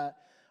is a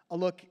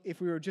look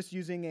if we were just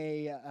using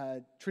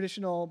a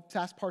traditional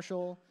Sass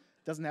partial,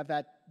 doesn't have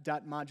that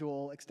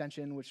 .module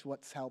extension, which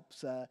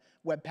helps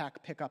Webpack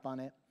pick up on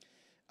it.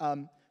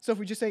 So if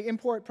we just say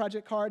import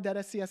project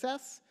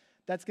card.scss,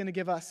 that's going to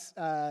give us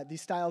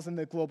these styles in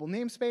the global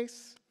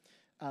namespace.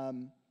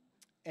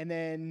 And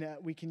then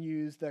we can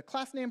use the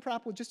class name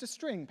prop with just a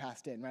string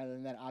passed in rather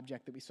than that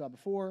object that we saw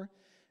before.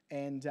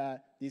 And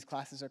these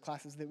classes are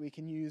classes that we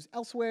can use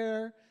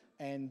elsewhere.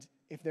 And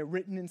if they're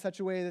written in such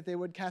a way that they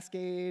would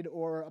cascade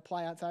or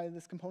apply outside of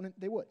this component,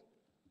 they would.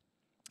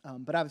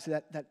 But obviously,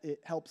 that it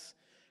helps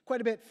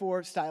quite a bit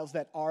for styles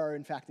that are,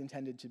 in fact,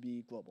 intended to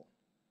be global.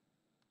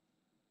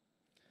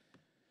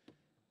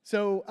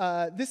 So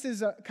this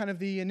is kind of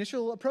the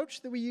initial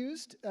approach that we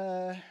used.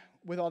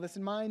 With all this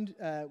in mind,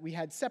 we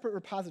had separate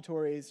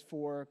repositories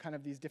for kind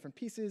of these different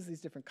pieces, these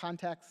different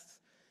contexts.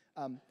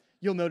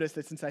 You'll notice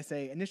that since I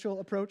say initial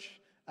approach,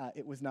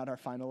 it was not our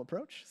final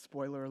approach.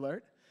 Spoiler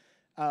alert.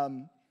 So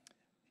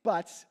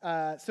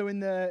in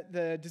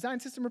the design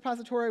system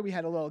repository, we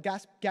had a little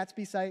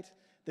Gatsby site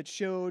that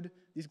showed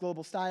these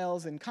global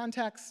styles in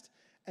context,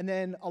 and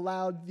then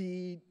allowed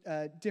the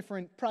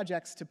different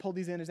projects to pull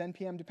these in as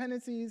NPM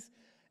dependencies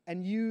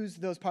and use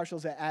those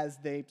partials as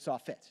they saw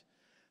fit.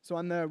 So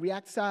on the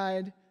React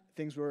side,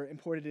 things were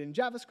imported in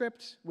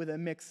JavaScript with a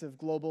mix of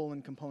global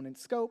and component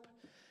scope.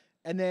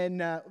 And then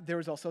there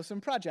was also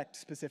some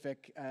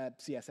project-specific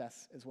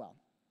CSS as well.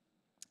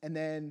 And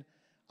then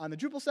on the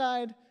Drupal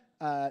side,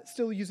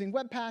 still using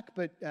Webpack,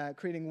 but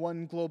creating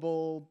one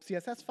global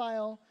CSS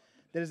file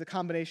that is a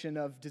combination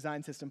of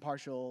design system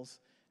partials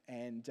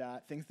and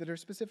things that are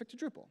specific to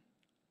Drupal.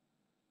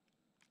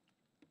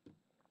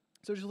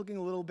 So just looking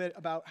a little bit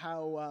about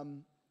how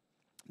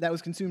that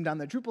was consumed on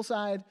the Drupal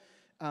side.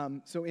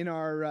 So in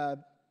our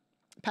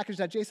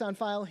package.json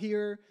file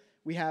here,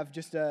 we have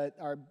just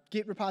our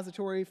Git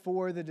repository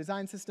for the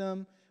design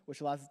system,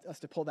 which allows us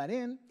to pull that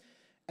in.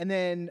 And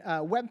then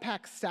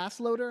Webpack Sass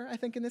Loader, I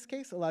think in this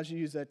case, allows you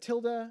to use a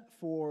tilde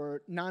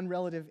for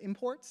non-relative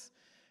imports.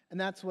 And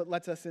that's what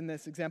lets us, in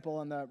this example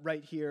on the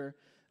right here,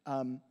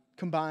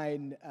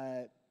 combine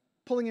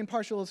pulling in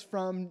partials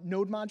from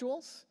node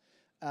modules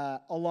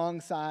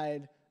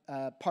alongside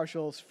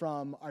partials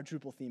from our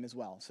Drupal theme as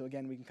well. So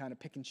again, we can kind of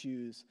pick and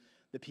choose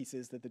the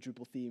pieces that the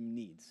Drupal theme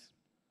needs.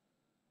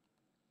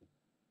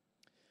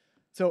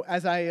 So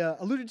as I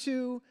alluded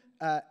to,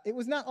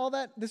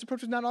 this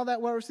approach was not all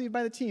that well received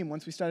by the team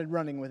once we started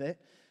running with it.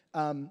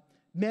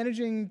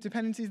 Managing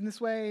dependencies in this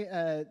way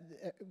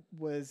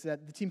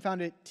the team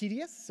found it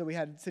tedious. So we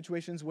had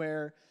situations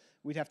where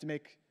we'd have to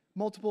make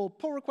multiple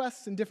pull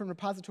requests in different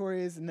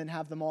repositories and then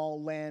have them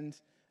all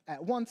land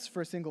at once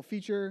for a single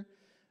feature.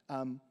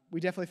 We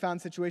definitely found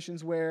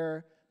situations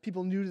where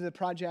people new to the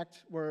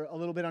project were a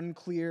little bit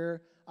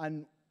unclear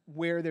on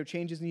where their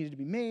changes needed to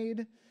be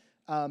made.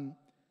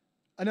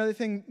 Another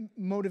thing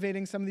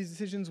motivating some of these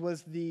decisions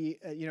was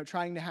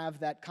trying to have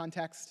that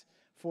context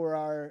for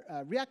our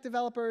React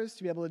developers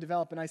to be able to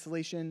develop in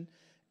isolation.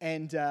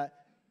 And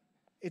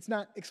it's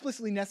not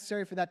explicitly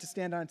necessary for that to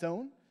stand on its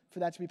own, for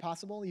that to be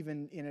possible,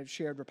 even in a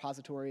shared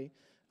repository.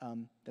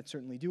 That's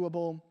certainly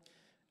doable.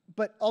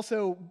 But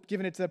also,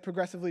 given it's a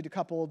progressively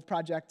decoupled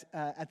project,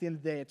 at the end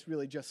of the day, it's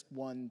really just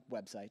one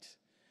website.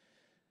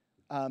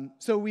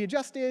 So we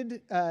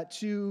adjusted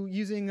to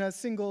using a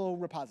single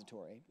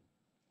repository.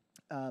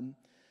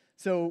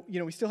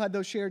 We still had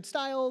those shared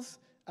styles,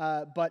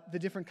 but the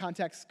different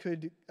contexts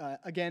could,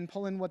 again,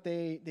 pull in what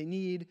they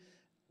need,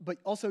 but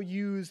also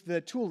use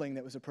the tooling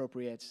that was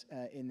appropriate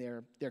in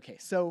their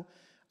case. So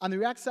on the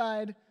React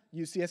side,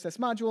 use CSS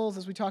modules,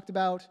 as we talked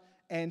about,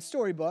 and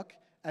Storybook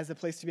as a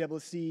place to be able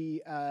to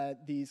see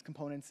these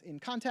components in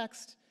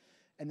context.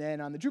 And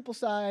then on the Drupal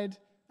side,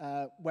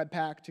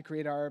 Webpack to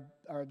create our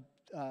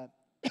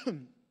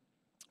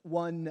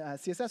one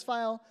CSS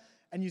file,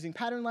 and using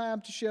Pattern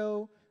Lab to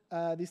show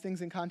these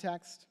things in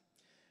context.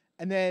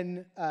 And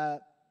then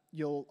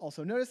you'll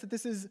also notice that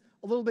this is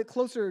a little bit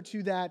closer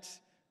to that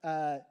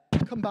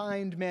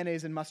combined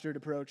mayonnaise and mustard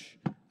approach,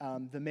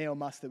 the mayo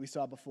must that we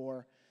saw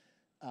before.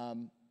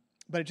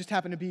 But it just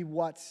happened to be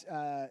what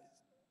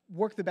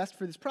worked the best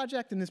for this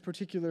project and this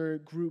particular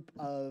group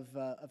of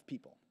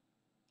people.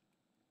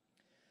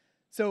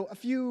 So a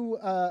few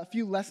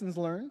lessons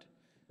learned.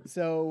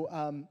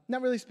 So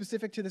not really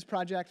specific to this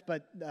project,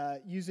 but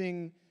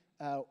using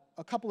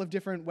a couple of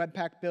different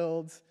Webpack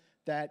builds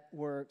that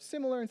were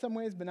similar in some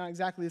ways, but not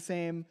exactly the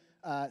same.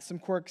 Some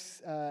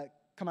quirks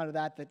come out of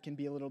that can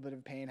be a little bit of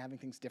a pain, having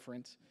things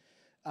different.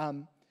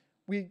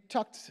 We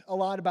talked a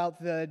lot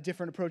about the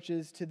different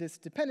approaches to this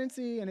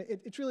dependency, and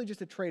it's really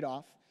just a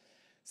trade-off.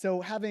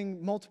 So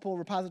having multiple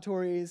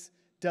repositories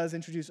does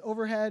introduce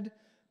overhead,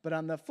 but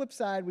on the flip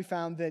side, we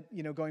found that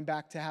going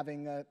back to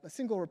having a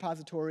single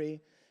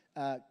repository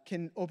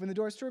can open the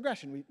doors to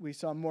regression. We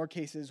saw more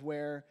cases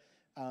where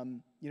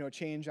a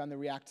change on the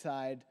React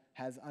side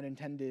has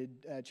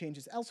unintended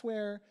changes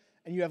elsewhere,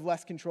 and you have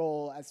less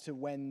control as to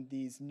when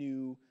these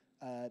new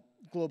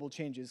global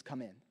changes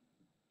come in.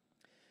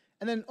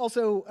 And then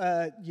also,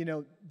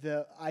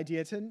 the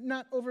idea to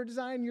not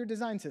over-design your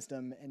design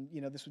system, and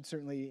this would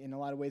certainly, in a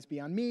lot of ways, be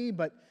on me.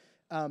 But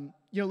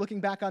looking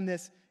back on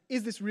this,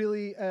 is this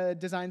really a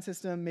design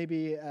system?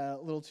 Maybe a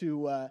little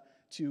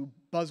too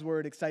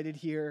buzzword excited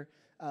here.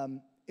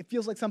 It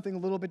feels like something a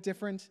little bit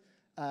different.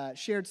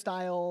 Shared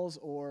styles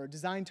or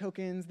design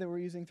tokens that we're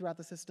using throughout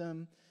the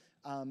system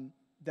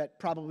that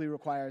probably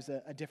requires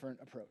a different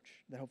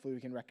approach that hopefully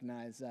we can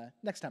recognize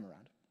next time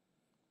around.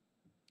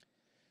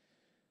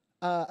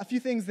 A few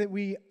things that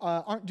we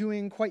aren't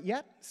doing quite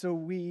yet. So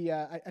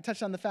I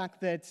touched on the fact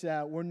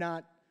that we're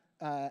not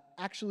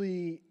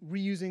actually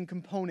reusing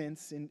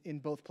components in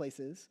both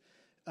places.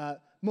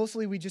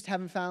 Mostly we just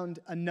haven't found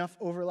enough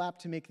overlap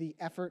to make the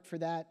effort for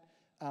that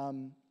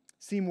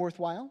seem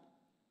worthwhile.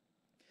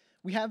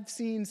 We have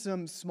seen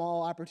some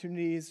small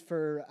opportunities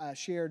for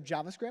shared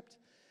JavaScript,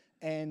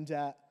 and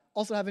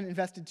also haven't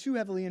invested too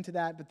heavily into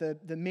that,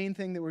 but the main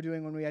thing that we're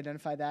doing when we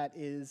identify that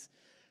is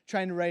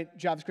trying to write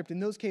JavaScript in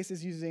those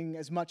cases using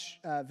as much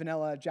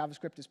vanilla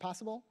JavaScript as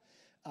possible,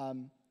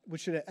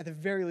 which should at the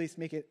very least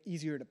make it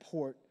easier to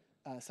port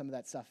some of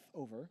that stuff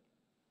over.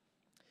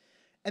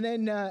 And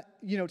then,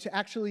 to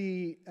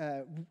actually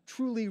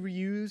truly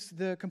reuse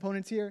the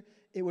components here,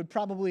 it would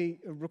probably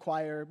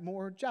require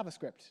more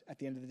JavaScript at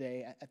the end of the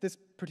day. At this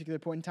particular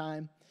point in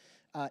time,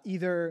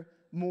 either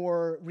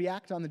more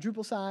React on the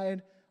Drupal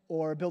side,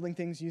 or building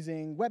things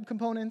using web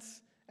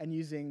components, and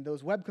using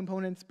those web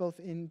components both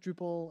in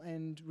Drupal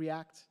and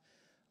React.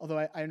 Although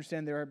I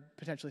understand there are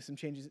potentially some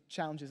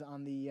challenges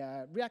on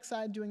the React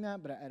side doing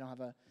that, but I don't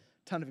have a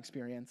ton of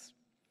experience.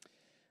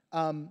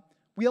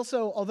 We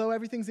also, although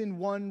everything's in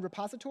one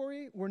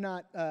repository, we're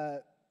not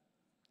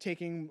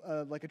taking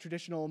like a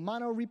traditional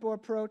mono repo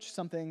approach,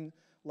 something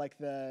like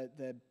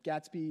the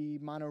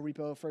Gatsby mono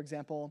repo, for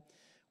example,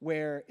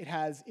 where it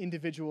has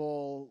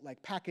individual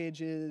like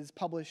packages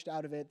published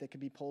out of it that could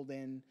be pulled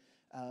in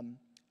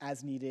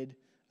as needed.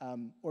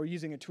 Or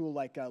using a tool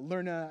like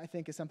Lerna, I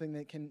think, is something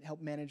that can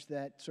help manage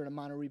that sort of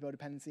mono repo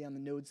dependency on the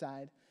node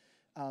side.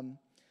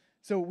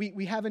 So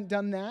we haven't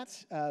done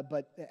that,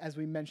 but as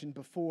we mentioned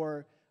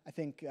before, I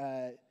think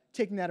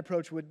taking that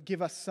approach would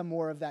give us some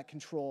more of that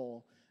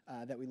control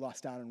that we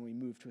lost out on when we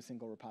moved to a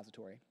single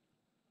repository.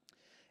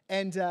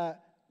 And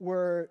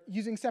we're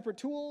using separate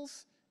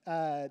tools,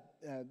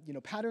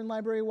 pattern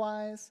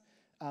library-wise.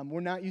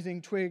 We're not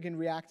using Twig and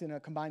React in a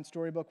combined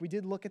storybook. We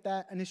did look at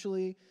that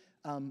initially,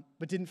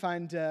 but didn't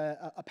find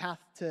a path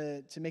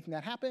to making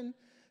that happen.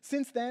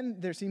 Since then,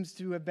 there seems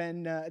to have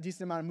been a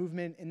decent amount of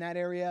movement in that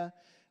area.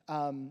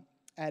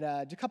 At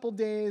a couple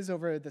days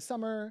over the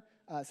summer,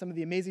 some of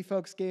the Amazing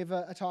folks gave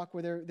a talk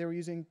where they were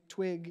using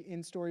Twig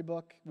in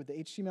Storybook with the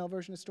HTML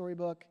version of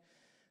Storybook.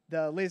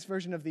 The latest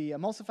version of the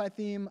Emulsify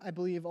theme, I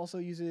believe, also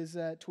uses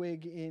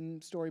Twig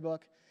in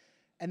Storybook.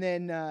 And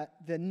then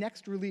the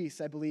next release,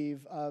 I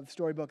believe, of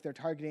Storybook, they're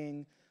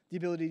targeting the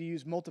ability to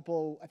use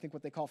multiple, I think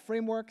what they call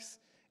frameworks,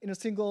 in a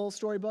single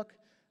storybook.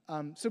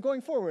 So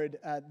going forward,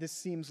 this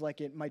seems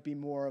like it might be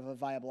more of a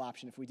viable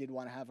option if we did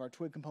want to have our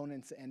Twig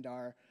components and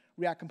our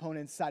React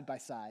components side by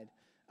side,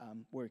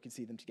 where we can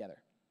see them together.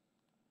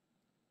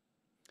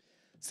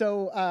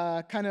 So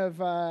kind of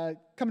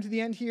coming to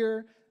the end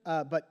here,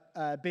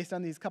 but based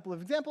on these couple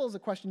of examples, a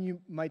question you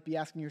might be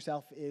asking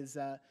yourself is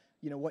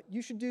what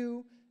you should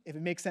do if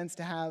it makes sense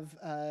to have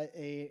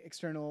a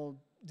external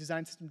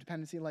design system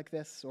dependency like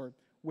this, or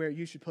where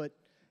you should put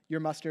your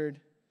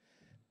mustard.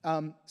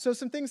 So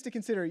some things to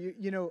consider.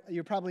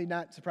 You're probably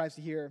not surprised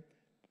to hear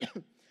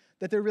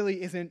that there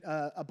really isn't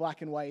a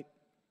black and white,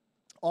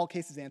 all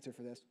cases answer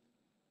for this.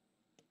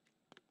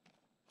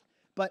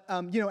 But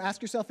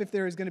ask yourself if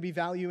there is going to be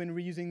value in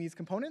reusing these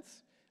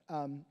components.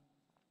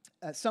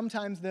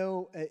 Sometimes,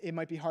 though, it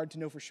might be hard to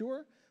know for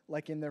sure.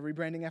 Like in the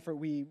rebranding effort,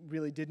 we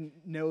really didn't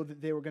know that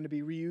they were going to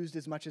be reused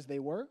as much as they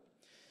were.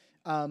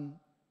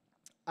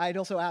 I'd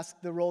also ask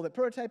the role that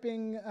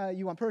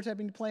you want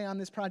prototyping to play on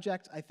this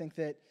project. I think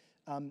that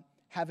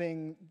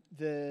having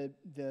the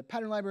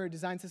pattern library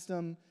design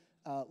system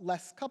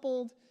less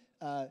coupled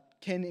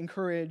can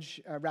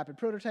encourage rapid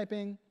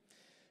prototyping.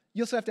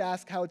 You also have to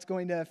ask how it's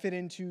going to fit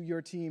into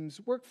your team's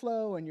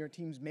workflow and your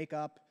team's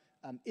makeup.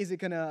 Is it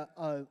going to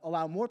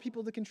allow more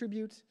people to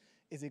contribute?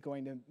 Is it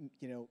going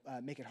to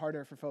make it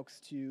harder for folks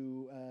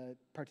to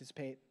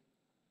participate?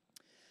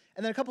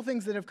 And then a couple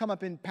things that have come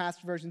up in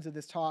past versions of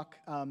this talk.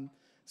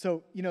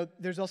 So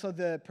there's also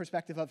the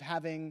perspective of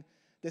having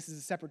this as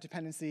a separate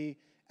dependency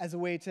as a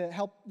way to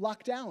help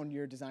lock down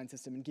your design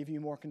system and give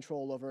you more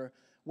control over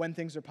when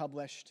things are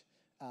published,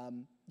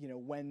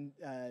 when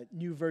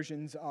new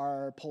versions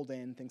are pulled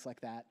in, things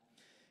like that.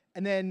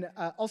 And then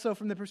also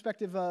from the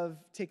perspective of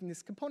taking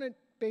this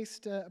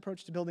component-based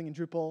approach to building in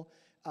Drupal,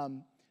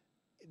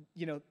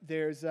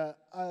 there's a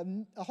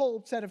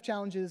whole set of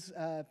challenges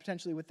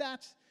potentially with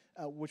that,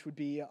 which would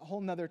be a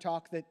whole nother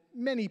talk that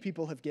many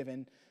people have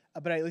given,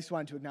 but I at least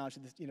wanted to acknowledge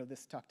that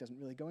this talk doesn't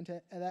really go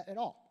into that at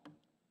all.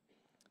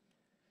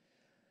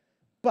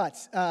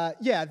 But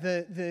yeah,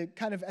 the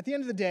kind of, at the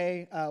end of the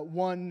day,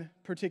 one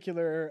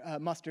particular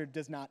mustard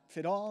does not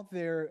fit all.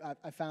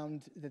 I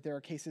found that there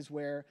are cases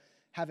where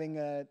having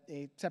a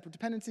separate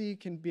dependency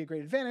can be a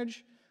great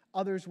advantage,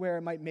 others where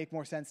it might make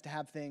more sense to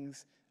have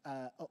things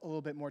a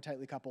little bit more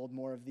tightly coupled,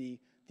 more of the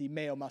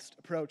may-o-must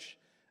approach.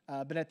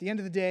 But at the end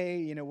of the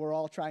day, we're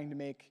all trying to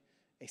make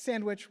a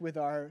sandwich with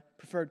our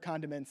preferred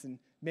condiments and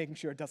making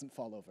sure it doesn't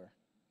fall over.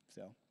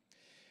 So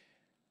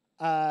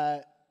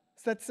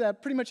that's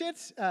pretty much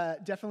it.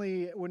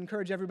 Definitely would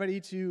encourage everybody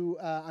to,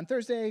 on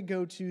Thursday,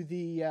 go to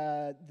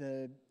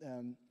the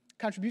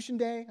contribution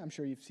day. I'm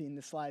sure you've seen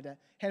this slide a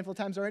handful of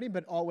times already,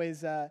 but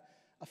always a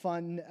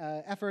fun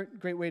effort,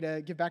 great way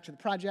to give back to the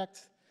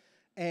project.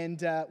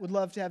 And would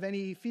love to have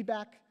any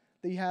feedback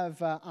that you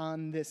have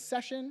on this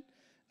session.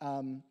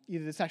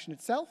 Either the session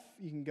itself,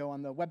 you can go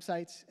on the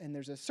website and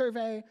there's a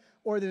survey,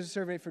 or there's a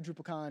survey for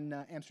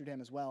DrupalCon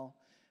Amsterdam as well.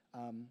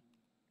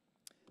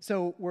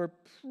 So we're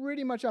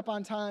pretty much up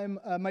on time.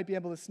 Might be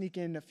able to sneak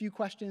in a few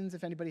questions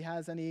if anybody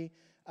has any.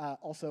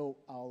 Also,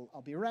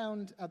 I'll be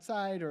around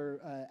outside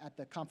or at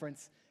the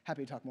conference.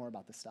 Happy to talk more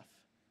about this stuff.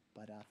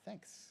 But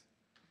thanks.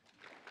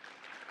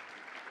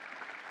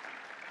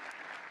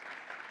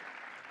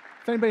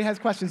 If anybody has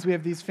questions, we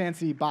have these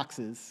fancy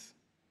boxes.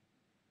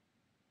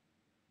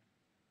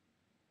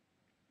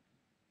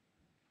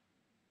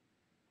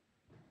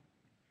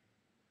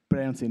 But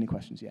I don't see any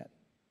questions yet.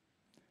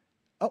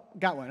 Oh,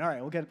 got one. All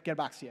right, we'll get a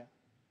box to you.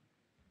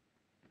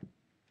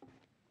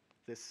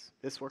 This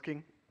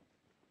working?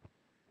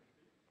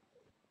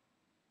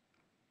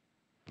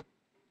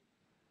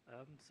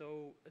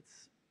 So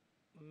it's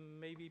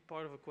maybe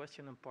part of a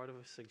question and part of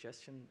a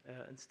suggestion.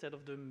 Instead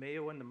of the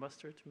mayo and the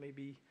mustard,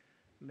 maybe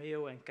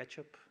mayo and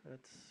ketchup.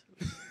 That's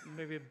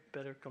maybe a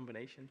better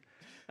combination.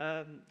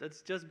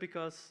 That's just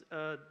because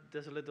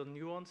there's a little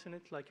nuance in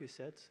it, like you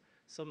said.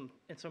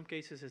 In some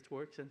cases it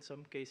works, in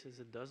some cases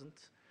it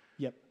doesn't.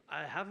 Yep.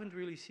 I haven't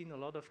really seen a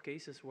lot of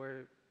cases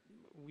where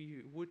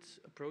we would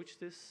approach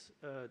this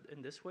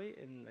in this way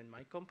in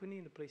my company,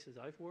 in the places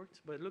I've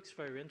worked, but it looks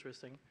very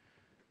interesting.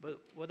 But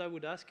what I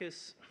would ask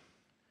is,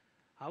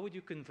 how would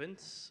you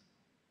convince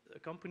a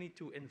company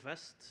to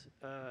invest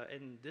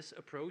in this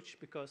approach?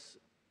 Because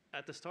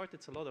at the start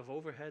it's a lot of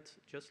overhead,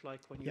 just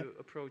like when you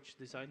approach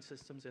design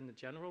systems in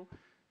general,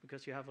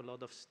 because you have a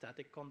lot of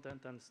static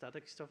content and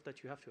static stuff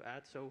that you have to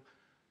add. So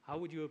how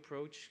would you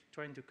approach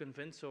trying to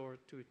convince or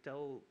to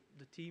tell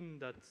the team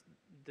that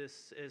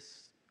this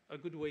is a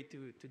good way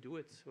to do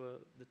it,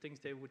 the things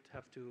they would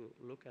have to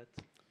look at?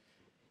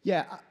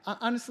 Yeah,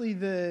 honestly,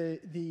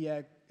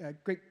 the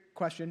great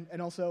question,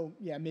 and also,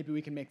 yeah, maybe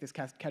we can make this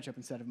ketchup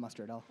instead of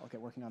mustard. I'll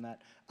get working on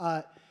that.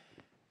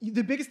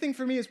 The biggest thing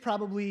for me is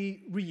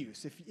probably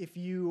reuse. If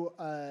you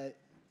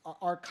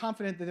are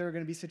confident that there are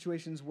going to be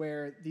situations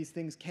where these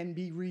things can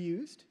be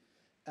reused,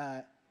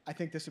 I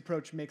think this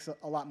approach makes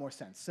a lot more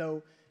sense.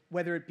 So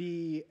whether it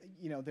be,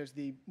 there's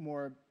the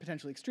more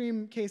potentially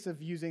extreme case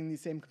of using these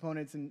same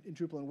components in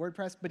Drupal and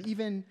WordPress, but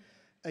even,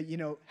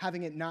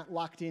 having it not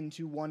locked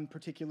into one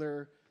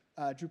particular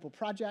Drupal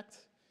project.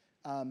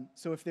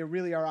 So if there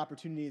really are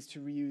opportunities to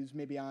reuse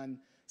maybe on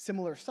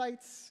similar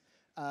sites,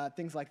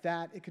 things like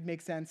that, it could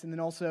make sense. And then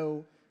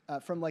also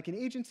from like an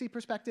agency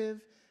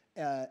perspective,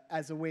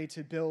 as a way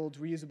to build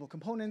reusable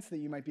components that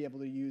you might be able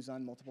to use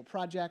on multiple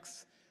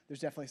projects, there's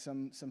definitely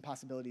some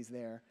possibilities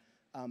there.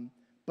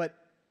 But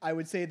I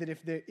would say that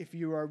if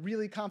you are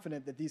really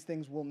confident that these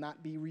things will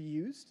not be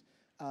reused,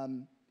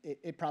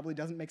 it probably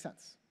doesn't make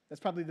sense. That's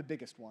probably the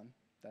biggest one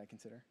that I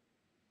consider.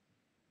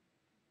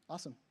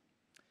 Awesome.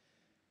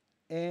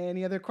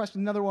 Any other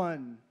questions? Another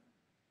one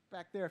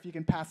back there, if you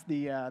can pass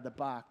the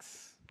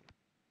box.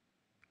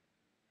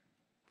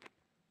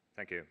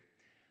 Thank you.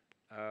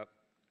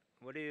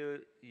 What do you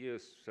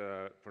use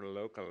for the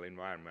local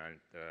environment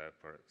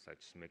for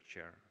such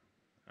mixture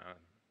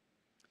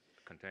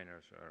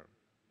containers or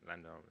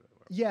Lando?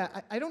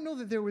 Yeah, I don't know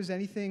that there was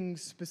anything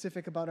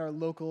specific about our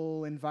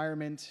local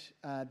environment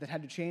that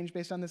had to change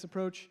based on this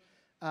approach.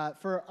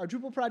 For our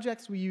Drupal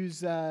projects, we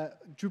use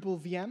Drupal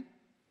VM.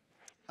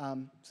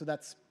 So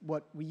that's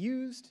what we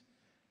used.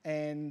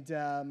 And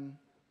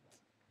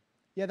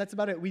yeah, that's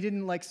about it. We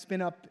didn't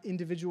spin up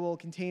individual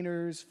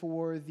containers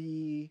for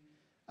the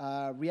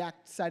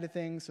React side of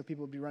things, so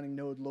people would be running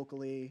Node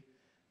locally.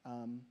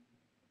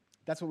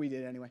 That's what we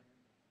did anyway.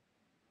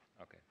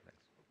 Okay, thanks.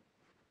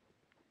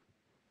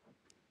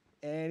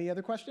 Any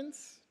other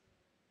questions?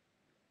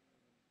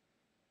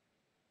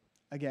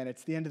 Again,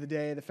 it's the end of the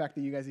day. The fact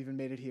that you guys even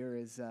made it here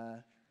is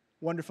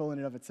wonderful in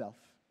and of itself.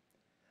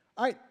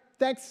 All right,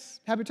 thanks.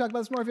 Happy to talk about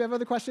this more if you have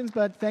other questions,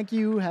 but thank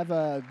you. Have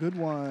a good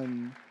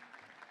one.